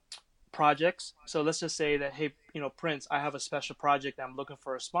projects. So let's just say that, hey, Prince, I have a special project that I'm looking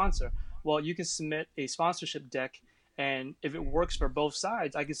for a sponsor. Well, you can submit a sponsorship deck. And if it works for both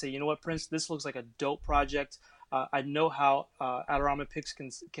sides, I can say, you know what, Prince, this looks like a dope project. I know how Adorama Pix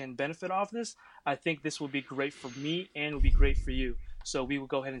can benefit off this. I think this will be great for me and will be great for you. So we will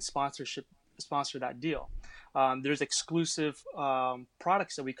go ahead and sponsor that deal. There's exclusive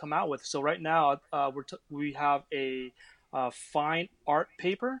products that we come out with. So right now we have a fine art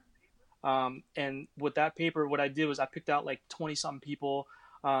paper. And with that paper, what I did was I picked out like 20-something people.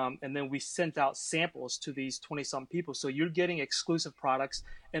 And then we sent out samples to these 20-some people. So you're getting exclusive products,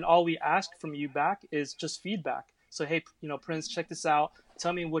 and all we ask from you back is just feedback. So, hey, Prince, check this out.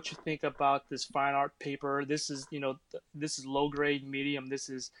 Tell me what you think about this fine art paper. This is, this is low grade, medium. This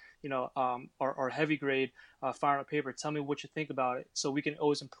is, our heavy grade fine art paper. Tell me what you think about it, so we can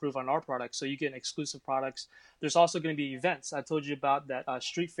always improve on our products. So you get exclusive products. There's also going to be events. I told you about that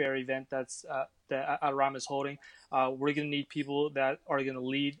street fair event that Adorama is holding. We're going to need people that are going to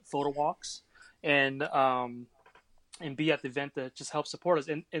lead photo walks and be at the event to just help support us.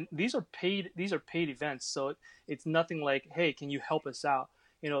 And these are paid events. So it's nothing like, hey, can you help us out?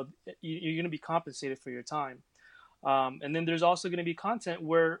 You're going to be compensated for your time. And then there's also going to be content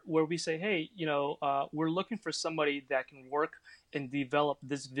where we say, hey, we're looking for somebody that can work and develop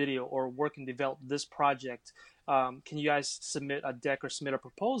this video or work and develop this project. Can you guys submit a deck or submit a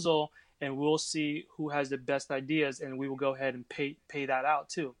proposal? And we'll see who has the best ideas, and we will go ahead and pay that out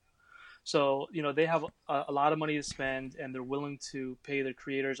too. So, they have a lot of money to spend, and they're willing to pay their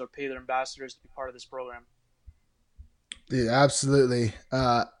creators or pay their ambassadors to be part of this program. Dude, absolutely.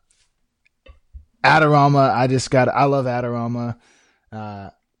 Adorama, I love Adorama.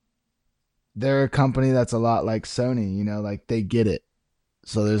 They're a company that's a lot like Sony, like they get it.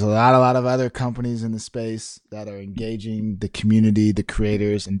 So there's a lot of other companies in the space that are engaging the community, the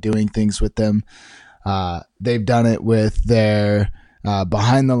creators, and doing things with them. They've done it with their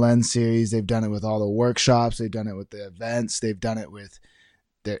Behind the Lens series. They've done it with all the workshops. They've done it with the events. They've done it with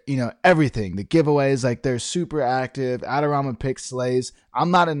everything. The giveaways, like they're super active. Adorama Picks slays.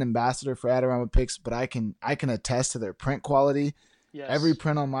 I'm not an ambassador for Adorama Picks, but I can attest to their print quality. Yes. Every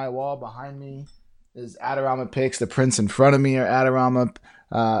print on my wall behind me is Adorama Picks. The prints in front of me are Adorama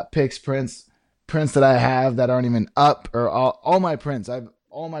Picks prints that I have that aren't even up, or all my prints.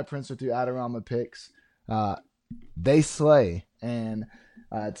 All my prints are through Adorama Picks. They slay, and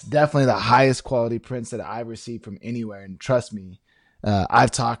it's definitely the highest quality prints that I've received from anywhere. And trust me,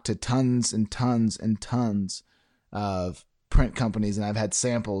 I've talked to tons and tons and tons of print companies, and I've had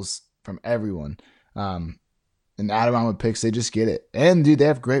samples from everyone. And Adorama Picks, they just get it. And dude, they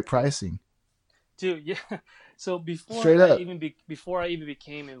have great pricing. Dude, yeah. So before I even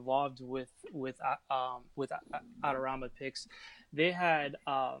became involved with Adorama Picks, they had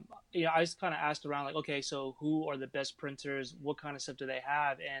I just kind of asked around, like, okay, so who are the best printers? What kind of stuff do they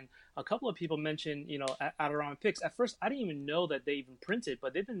have? And a couple of people mentioned, Adorama Picks. At first, I didn't even know that they even printed,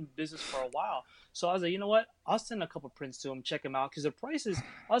 but they've been in business for a while. So I was like, you know what? I'll send a couple prints to them, check them out, because their prices.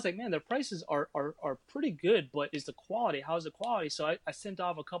 I was like, man, their prices are pretty good, but is the quality? How's the quality? So I sent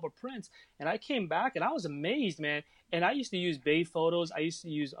off a couple prints, and I came back, and I was amazed, man. And I used to use Bay Photos. I used to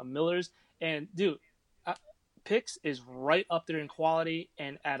use Miller's, and dude. Picks is right up there in quality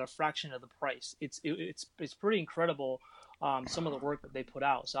and at a fraction of the price. It's pretty incredible, some of the work that they put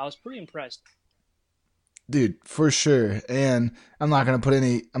out. So I was pretty impressed. Dude, for sure. And I'm not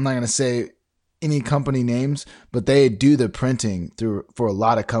gonna say any company names, but they do the printing for a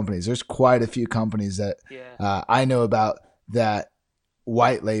lot of companies. There's quite a few companies that I know about that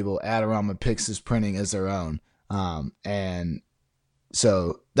white label Adorama Picks' printing as their own. And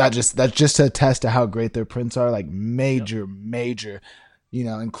so that's just to attest to how great their prints are, like major,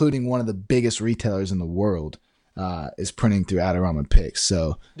 including one of the biggest retailers in the world, is printing through Adorama Picks.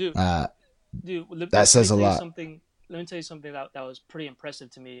 So, dude, that says a lot. Let me tell you something that was pretty impressive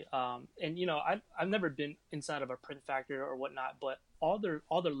to me. And I've never been inside of a print factory or whatnot, but all their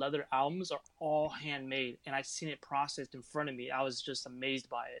leather albums are all handmade, and I've seen it processed in front of me. I was just amazed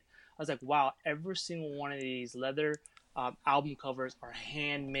by it. I was like, wow, every single one of these leather album covers are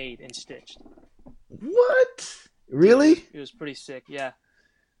handmade and stitched. What? Really? Dude, it was pretty sick. Yeah,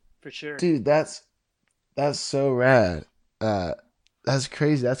 for sure. Dude, that's so rad. That's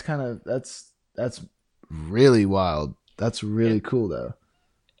crazy. That's really wild. That's really cool though.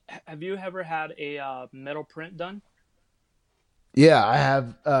 Have you ever had a metal print done? Yeah, I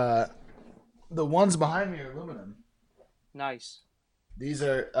have. The ones behind me are aluminum. Nice. These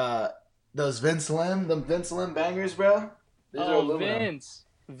are those Vince Lim bangers, bro. These are aluminum. Vince.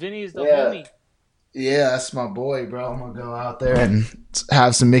 Vinny is the homie. Yeah, that's my boy, bro. I'm gonna go out there and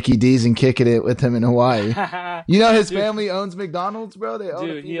have some Mickey D's and kick it with him in Hawaii. His family owns McDonald's, bro. They own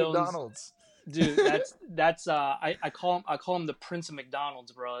a few McDonald's. Dude, that's I call him the Prince of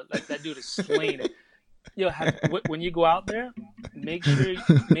McDonald's, bro. Like, that dude is slaying it. When you go out there, make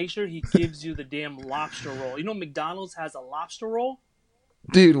sure he gives you the damn lobster roll. McDonald's has a lobster roll.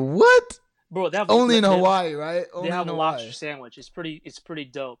 Dude, what? Bro, they have only in Hawaii, right? They have a lobster sandwich. It's pretty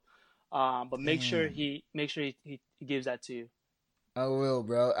dope. But make sure he gives that to you. I will,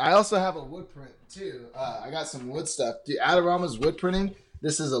 bro. I also have a wood print too. I got some wood stuff. Dude, Adorama's wood printing.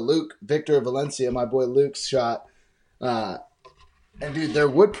 This is a Luke Victor Valencia, my boy Luke's shot. And dude, their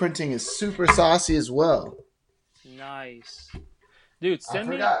wood printing is super saucy as well. Nice. Dude, I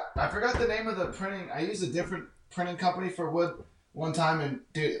forgot the name of the printing. I used a different printing company for wood one time, and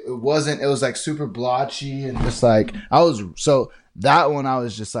dude, it was like super blotchy and just like I was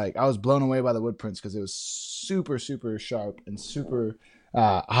just like I was blown away by the wood prints because it was super, super sharp and super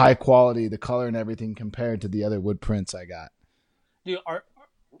high quality, the color and everything compared to the other wood prints I got. Dude,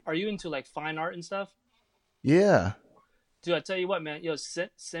 are you into like fine art and stuff? Yeah. Dude, I tell you what, man.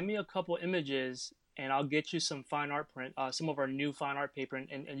 Send me a couple images and I'll get you some fine art print, some of our new fine art paper,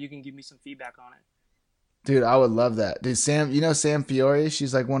 and you can give me some feedback on it. Dude, I would love that. Dude, Sam Fiore?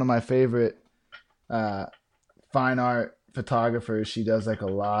 She's like one of my favorite fine art photographers. She does like a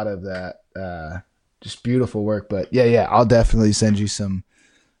lot of that, just beautiful work. But yeah, I'll definitely send you some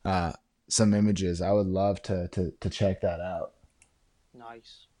images. I would love to check that out.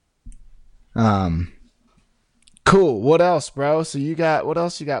 Nice. Cool. What else, bro? So what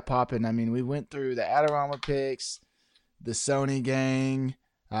else you got popping? I mean, we went through the Adorama Picks, the Sony gang.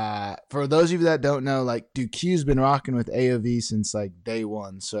 For those of you that don't know, like, dude, Q's been rocking with AOV since like day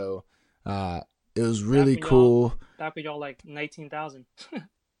one. So it was really cool. Back when y'all like 19,000.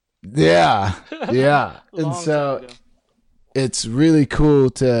 Yeah. And so it's really cool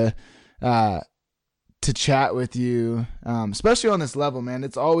to to chat with you, especially on this level, man.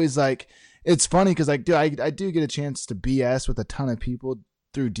 It's always like, it's funny because like, dude, I do get a chance to BS with a ton of people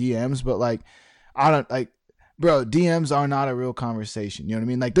through DMs, but like, I don't like, bro, DMs are not a real conversation. You know what I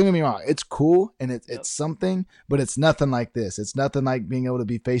mean? Like, don't get me wrong, it's cool and it's something, but it's nothing like this. It's nothing like being able to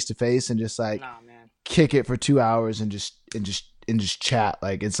be face to face and just like kick it for 2 hours and just chat.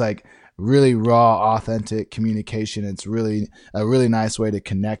 Like, it's like really raw, authentic communication. It's really a really nice way to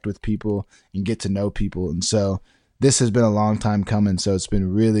connect with people and get to know people. And so this has been a long time coming. So it's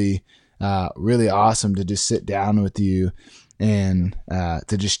been really, really awesome to just sit down with you and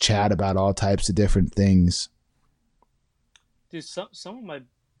to just chat about all types of different things. Dude, some of my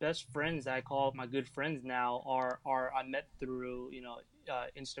best friends that I call my good friends now are I met through, you know,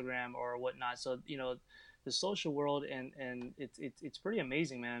 Instagram or whatnot. So, you know, the social world and it's pretty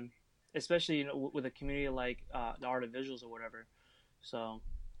amazing, man. Especially, you know, with a community like the Art of Visuals or whatever. So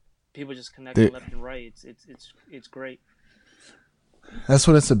people just connect left and right. It's great. That's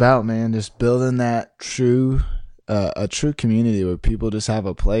what it's about, man. Just building that true a true community where people just have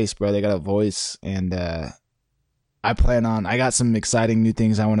a place, bro. They got a voice. And I got some exciting new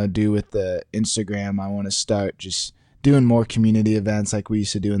things I want to do with the Instagram. I want to start just doing more community events like we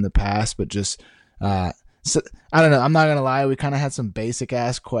used to do in the past, but just so, I don't know. I'm not going to lie. We kind of had some basic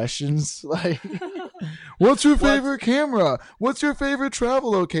ass questions. Like, what's your favorite camera? What's your favorite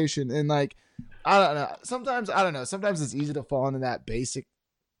travel location? And like, I don't know. Sometimes it's easy to fall into that basic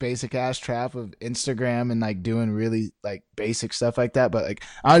ass trap of Instagram and like doing really like basic stuff like that. But like,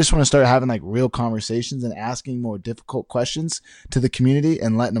 I just want to start having like real conversations and asking more difficult questions to the community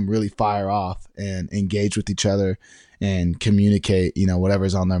and letting them really fire off and engage with each other and communicate, you know,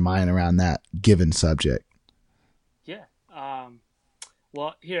 whatever's on their mind around that given subject. Yeah.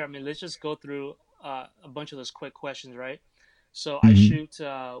 Well, here, I mean, let's just go through a bunch of those quick questions, right? So I shoot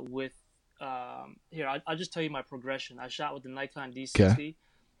with here. I'll just tell you my progression. I shot with the Nikon D60. Okay.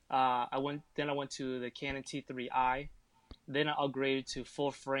 I went to the Canon T3i. Then I upgraded to full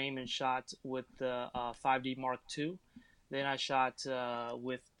frame and shot with the 5D Mark II. Then I shot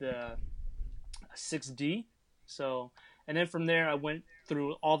with the 6D. So, and then from there I went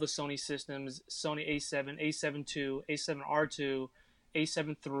through all the Sony systems: Sony A7, A7 II, A7R2,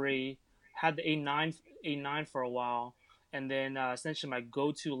 A7 III. Had the A9 for a while, and then essentially my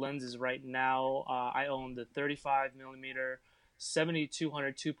go-to lenses right now. I own the 35 millimeter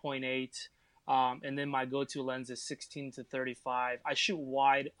 70-200 2.8, and then my go-to lens is 16 to 35. I shoot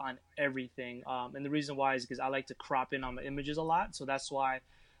wide on everything, and the reason why is because I like to crop in on my images a lot, so that's why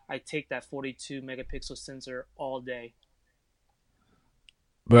I take that 42 megapixel sensor all day.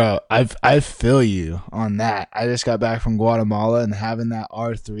 Bro, I feel you on that. I just got back from Guatemala and having that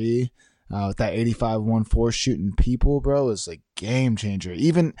R3 with that 85-1.4 shooting people, bro, is a game changer.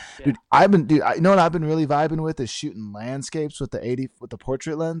 Even dude, you know what I've been really vibing with is shooting landscapes with the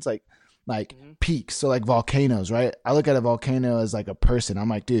portrait lens, like peaks, so like volcanoes, right? I look at a volcano as like a person. I'm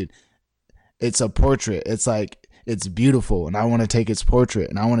like, dude, it's a portrait. It's like, it's beautiful, and I want to take its portrait,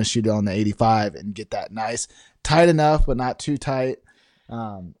 and I want to shoot it on the 85 and get that nice, tight enough but not too tight,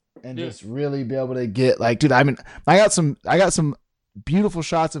 and just really be able to get like, dude, I mean, I got some beautiful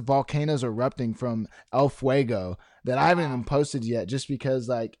shots of volcanoes erupting from El Fuego that I haven't even posted yet, just because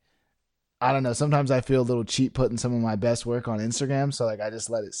like, I don't know, sometimes I feel a little cheap putting some of my best work on Instagram, so like I just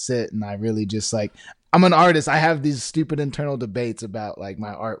let it sit, and I really just like, I'm an artist. I have these stupid internal debates about like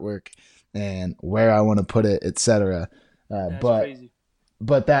my artwork and where I want to put it, etc.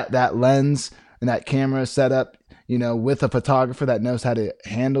 But that lens and that camera setup, you know, with a photographer that knows how to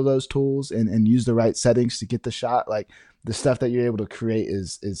handle those tools and use the right settings to get the shot, like the stuff that you're able to create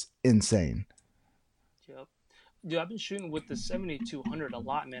is insane. Yep. Dude, I've been shooting with the 70-200 a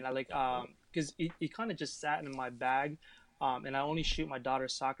lot, man. I like, because it kind of just sat in my bag, and I only shoot my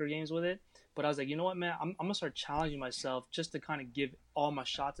daughter's soccer games with it. But I was like, you know what, man, I'm gonna start challenging myself just to kind of give all my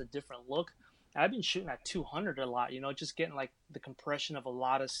shots a different look. And I've been shooting at 200 a lot, you know, just getting like the compression of a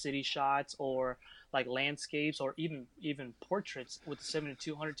lot of city shots or like landscapes or even portraits with the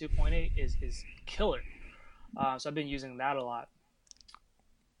 70-200 2.8 is killer. So I've been using that a lot.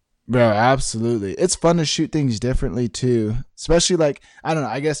 Bro, absolutely. It's fun to shoot things differently too. Especially like, I don't know,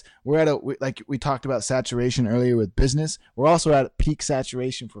 I guess we're at like we talked about saturation earlier with business. We're also at peak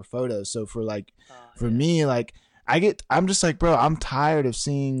saturation for photos. So for like, for me, like I'm just like, bro, I'm tired of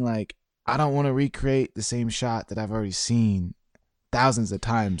seeing like, I don't want to recreate the same shot that I've already seen thousands of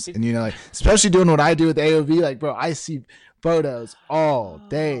times. And you know, like, especially doing what I do with AOV, like, bro, I see photos all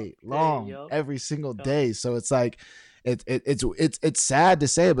day long, every single day. So it's like, it's sad to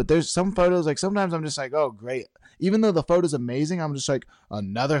say, but there's some photos, like sometimes I'm just like, oh great, even though the photo's amazing, I'm just like,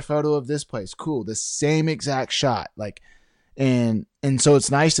 another photo of this place, cool, the same exact shot, like, and so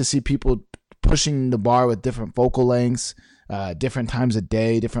it's nice to see people pushing the bar with different focal lengths, different times of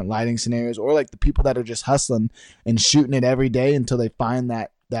day, different lighting scenarios, or like the people that are just hustling and shooting it every day until they find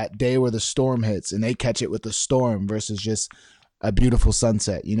that day where the storm hits and they catch it with the storm versus just a beautiful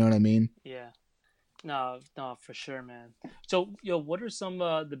sunset. You know what I mean? Yeah. No, for sure, man. So, what are some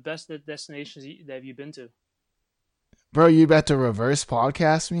the best destinations that you've been to? Bro, you about to reverse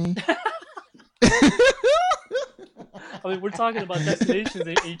podcast me? I mean, we're talking about destinations,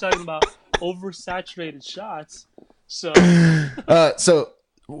 and you're talking about oversaturated shots. So, so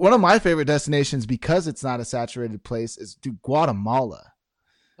one of my favorite destinations, because it's not a saturated place, is Guatemala.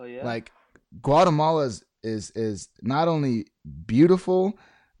 Oh yeah. Like Guatemala is not only beautiful,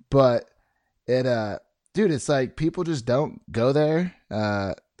 but dude, it's like people just don't go there.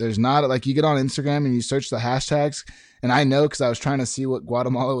 There's not, like, you get on Instagram and you search the hashtags, and I know because I was trying to see what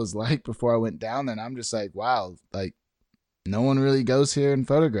Guatemala was like before I went down there, and I'm just like, wow, like no one really goes here in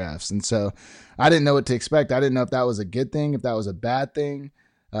photographs. And so I didn't know what to expect. I didn't know if that was a good thing, if that was a bad thing,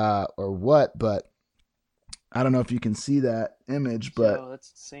 or what, but I don't know if you can see that image, but that's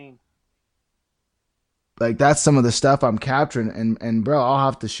insane. Like, that's some of the stuff I'm capturing, and bro, I'll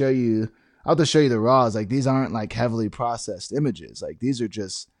have to show you the raws. Like, these aren't like heavily processed images. Like, these are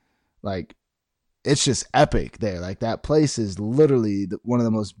just like, it's just epic there. Like, that place is literally one of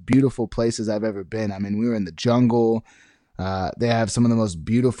the most beautiful places I've ever been. I mean, we were in the jungle. They have some of the most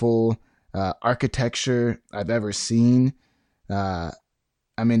beautiful architecture I've ever seen. I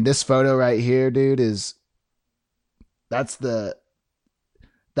mean, this photo right here, dude, that's the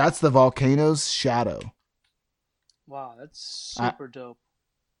volcano's shadow. Wow, that's super dope.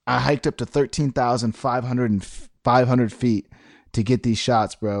 I hiked up to 13,500 feet to get these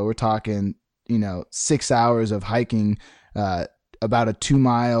shots, bro. We're talking, 6 hours of hiking, about a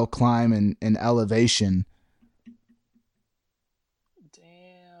 2-mile climb in elevation.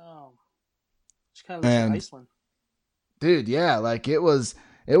 Damn. It's kind of like Iceland. Dude, yeah, like it was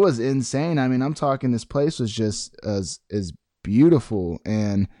insane. I mean, I'm talking, this place was just as beautiful,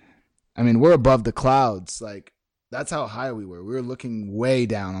 and I mean, we're above the clouds. Like, that's how high we were. We were looking way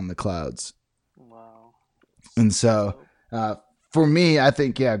down on the clouds. Wow. And so, for me, I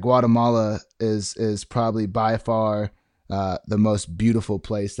think, Guatemala is probably by far the most beautiful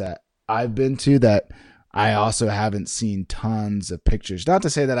place that I've been to, that I also haven't seen tons of pictures. Not to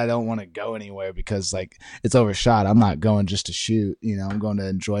say that I don't want to go anywhere, because like, it's overshot. I'm not going just to shoot, I'm going to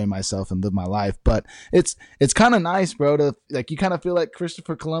enjoy myself and live my life. But it's kind of nice, bro, to, like, you kind of feel like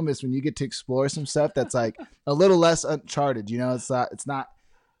Christopher Columbus when you get to explore some stuff that's like a little less uncharted. It's not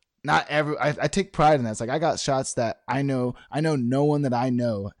every, I take pride in that. It's like, I got shots that I know no one that I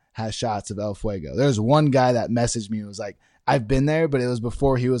know has shots of El Fuego. There's one guy that messaged me and was like, I've been there, but it was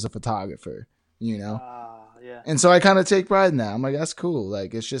before he was a photographer, Yeah. And so I kind of take pride in that. I'm like, that's cool.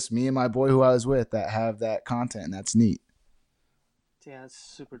 Like, it's just me and my boy who I was with that have that content, and that's neat. Yeah, that's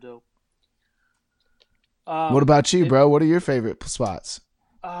super dope. What about you, bro? What are your favorite spots?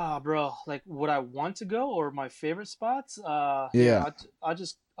 Bro, like, would I want to go, or my favorite spots? Yeah. I'll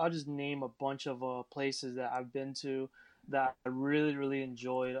just name a bunch of places that I've been to that I really, really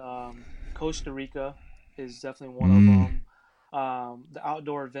enjoyed. Costa Rica is definitely one of them. The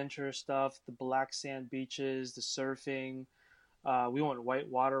outdoor adventure stuff, the black sand beaches, the surfing. We went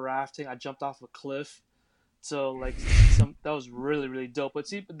whitewater rafting. I jumped off a cliff. So, like, that was really, really dope. But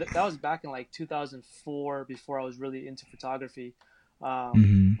see, that was back in like 2004, before I was really into photography.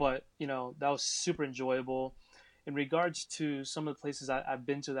 But that was super enjoyable. In regards to some of the places I've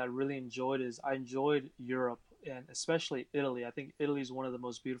been to that I really enjoyed, I enjoyed Europe, and especially Italy. I think Italy is one of the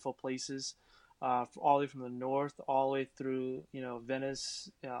most beautiful places, all the way from the north, all the way through Venice,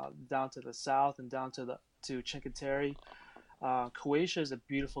 down to the south, and down to Cinque Terre. Croatia is a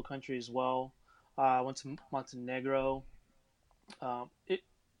beautiful country as well. I went to Montenegro.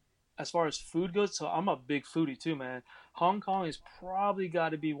 As far as food goes, so I'm a big foodie too, man. Hong Kong is probably got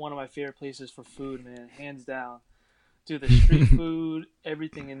to be one of my favorite places for food, man, hands down. Dude, the street food,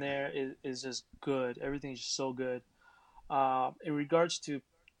 everything in there is just good. Everything's just so good. In regards to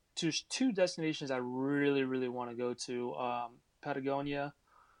two destinations I really, really want to go to, Patagonia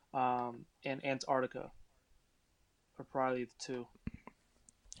and Antarctica are probably the two.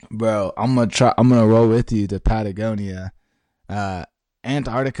 Bro, I'm gonna roll with you to Patagonia.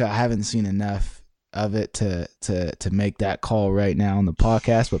 Antarctica, I haven't seen enough of it to make that call right now on the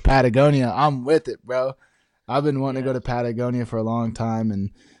podcast, but Patagonia, I'm with it, bro. I've been wanting to go to Patagonia for a long time, and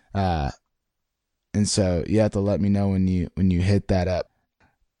And so you have to let me know when you hit that up.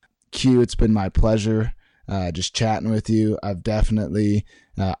 Q, it's been my pleasure just chatting with you. I've definitely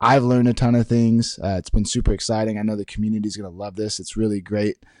I've learned a ton of things. It's been super exciting. I know the community's going to love this. It's really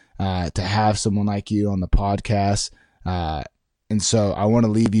great to have someone like you on the podcast. And so I want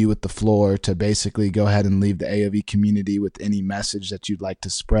to leave you with the floor to basically go ahead and leave the AOV community with any message that you'd like to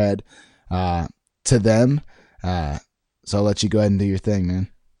spread to them. So I'll let you go ahead and do your thing, man.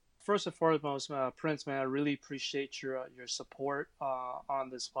 First and foremost, Prince, man, I really appreciate your support on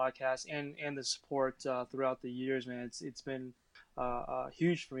this podcast and the support throughout the years, man. It's been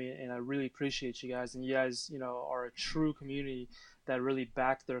huge for me, and I really appreciate you guys. And you guys, you know, are a true community that really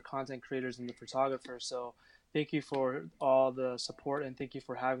back their content creators and the photographers. So thank you for all the support, and thank you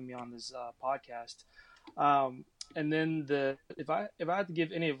for having me on this podcast. And then if I had to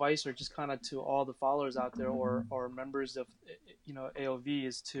give any advice, or just kind of to all the followers out there, or members of, you know, AOV,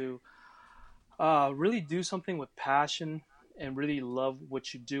 is to really do something with passion and really love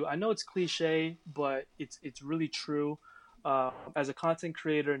what you do. I know it's cliche, but it's really true. As a content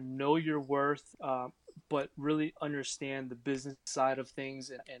creator, know your worth, but really understand the business side of things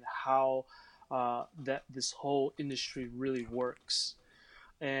and how that this whole industry really works.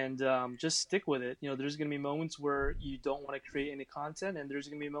 And just stick with it. You know, there's going to be moments where you don't want to create any content, and there's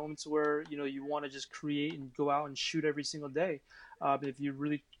going to be moments where, you know, you want to just create and go out and shoot every single day. But if you're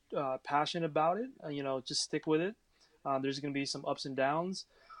really passionate about it, you know, just stick with it. There's going to be some ups and downs.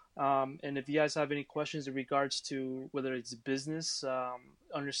 And if you guys have any questions in regards to whether it's business,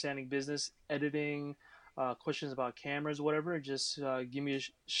 understanding business, editing, questions about cameras, whatever, just give me a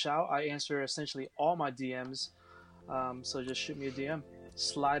shout. I answer essentially all my DMs. So just shoot me a DM.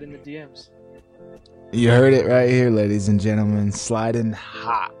 Slide in the DMs. You heard it right here, ladies and gentlemen. Sliding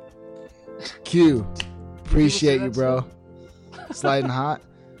hot. Q, appreciate you, bro. Sliding hot.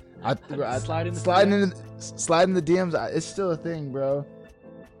 Sliding in the DMs. It's still a thing, bro.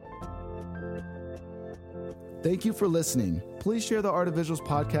 Thank you for listening. Please share the Art of Visuals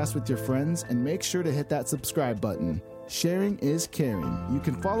podcast with your friends, and make sure to hit that subscribe button. Sharing is caring. You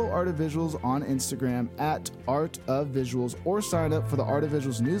can follow Art of Visuals on Instagram at Art of Visuals, or sign up for the Art of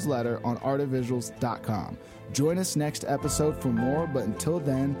Visuals newsletter on artofvisuals.com. Join us next episode for more, but until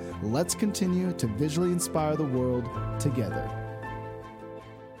then, let's continue to visually inspire the world together.